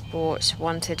Export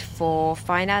wanted for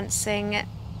financing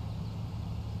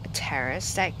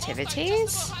terrorist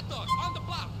activities?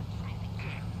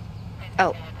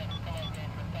 Oh.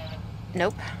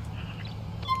 Nope.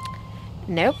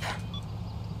 Nope.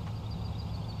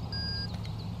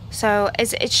 So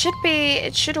it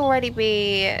should already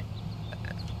be,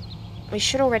 we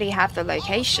should already have the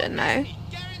location, no?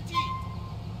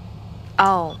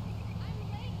 Oh.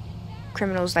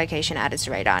 Criminal's location added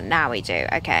to radar. Now we do,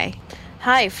 okay.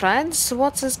 Hi friends,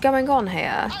 what is going on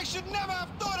here? I should never have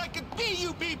thought I could be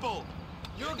you people!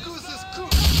 Your goose is cool.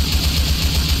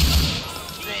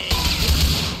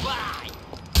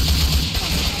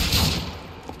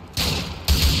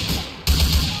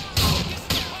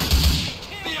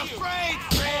 Be afraid,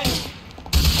 friend!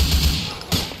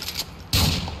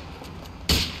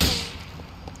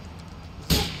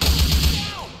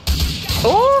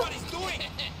 Oh!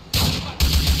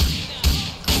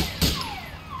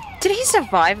 Did he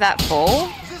survive that fall?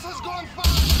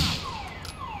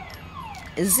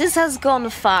 This has gone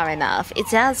far enough. It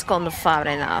has gone far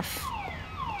enough.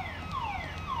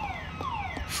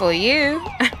 For you.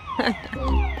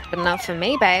 But not for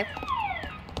me, babe.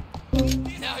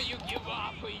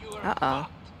 Uh-oh.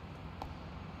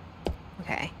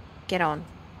 Okay. Get on.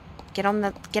 Get on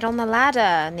the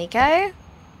ladder, Niko.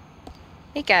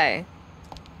 Niko.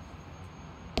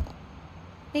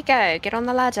 Niko, get on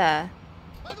the ladder.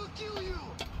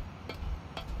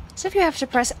 So if you have to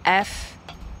press F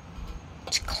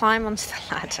to climb onto the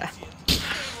ladder.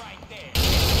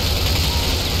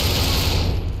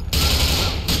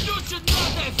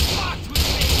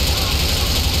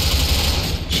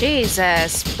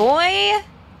 Jesus, boy.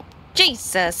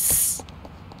 Jesus.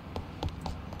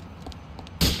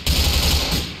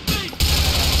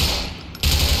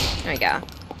 There we go.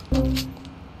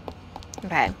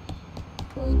 Okay.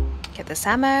 Get this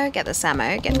ammo, get this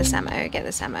ammo, get this ammo, get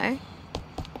this ammo.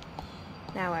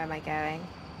 Now where am I going?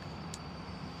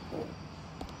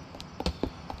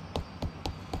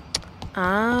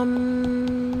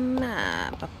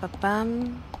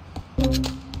 Ba-ba-bum.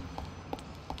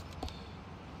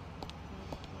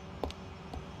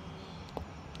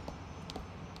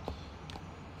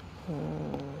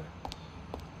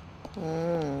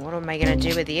 What am I gonna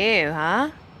do with you,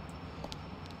 huh?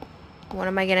 What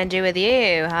am I gonna do with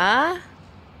you, huh?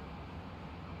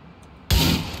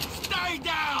 Stay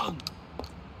down!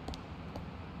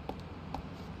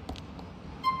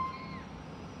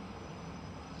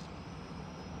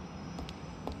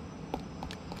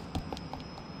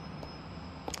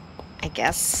 I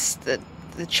guess the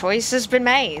choice has been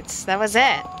made. That was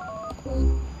it.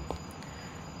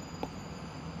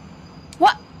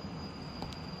 What?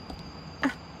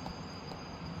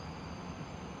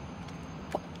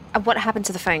 What happened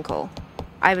to the phone call?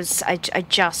 I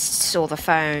just saw the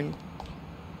phone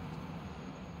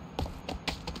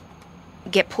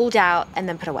get pulled out and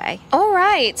then put away.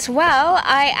 Alright, well,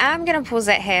 I am going to pause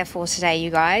it here for today, you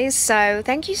guys. So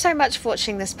thank you so much for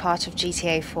watching this part of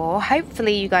GTA 4.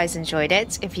 Hopefully you guys enjoyed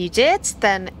it. If you did,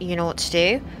 then you know what to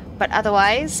do. But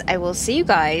otherwise, I will see you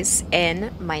guys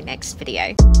in my next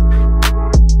video.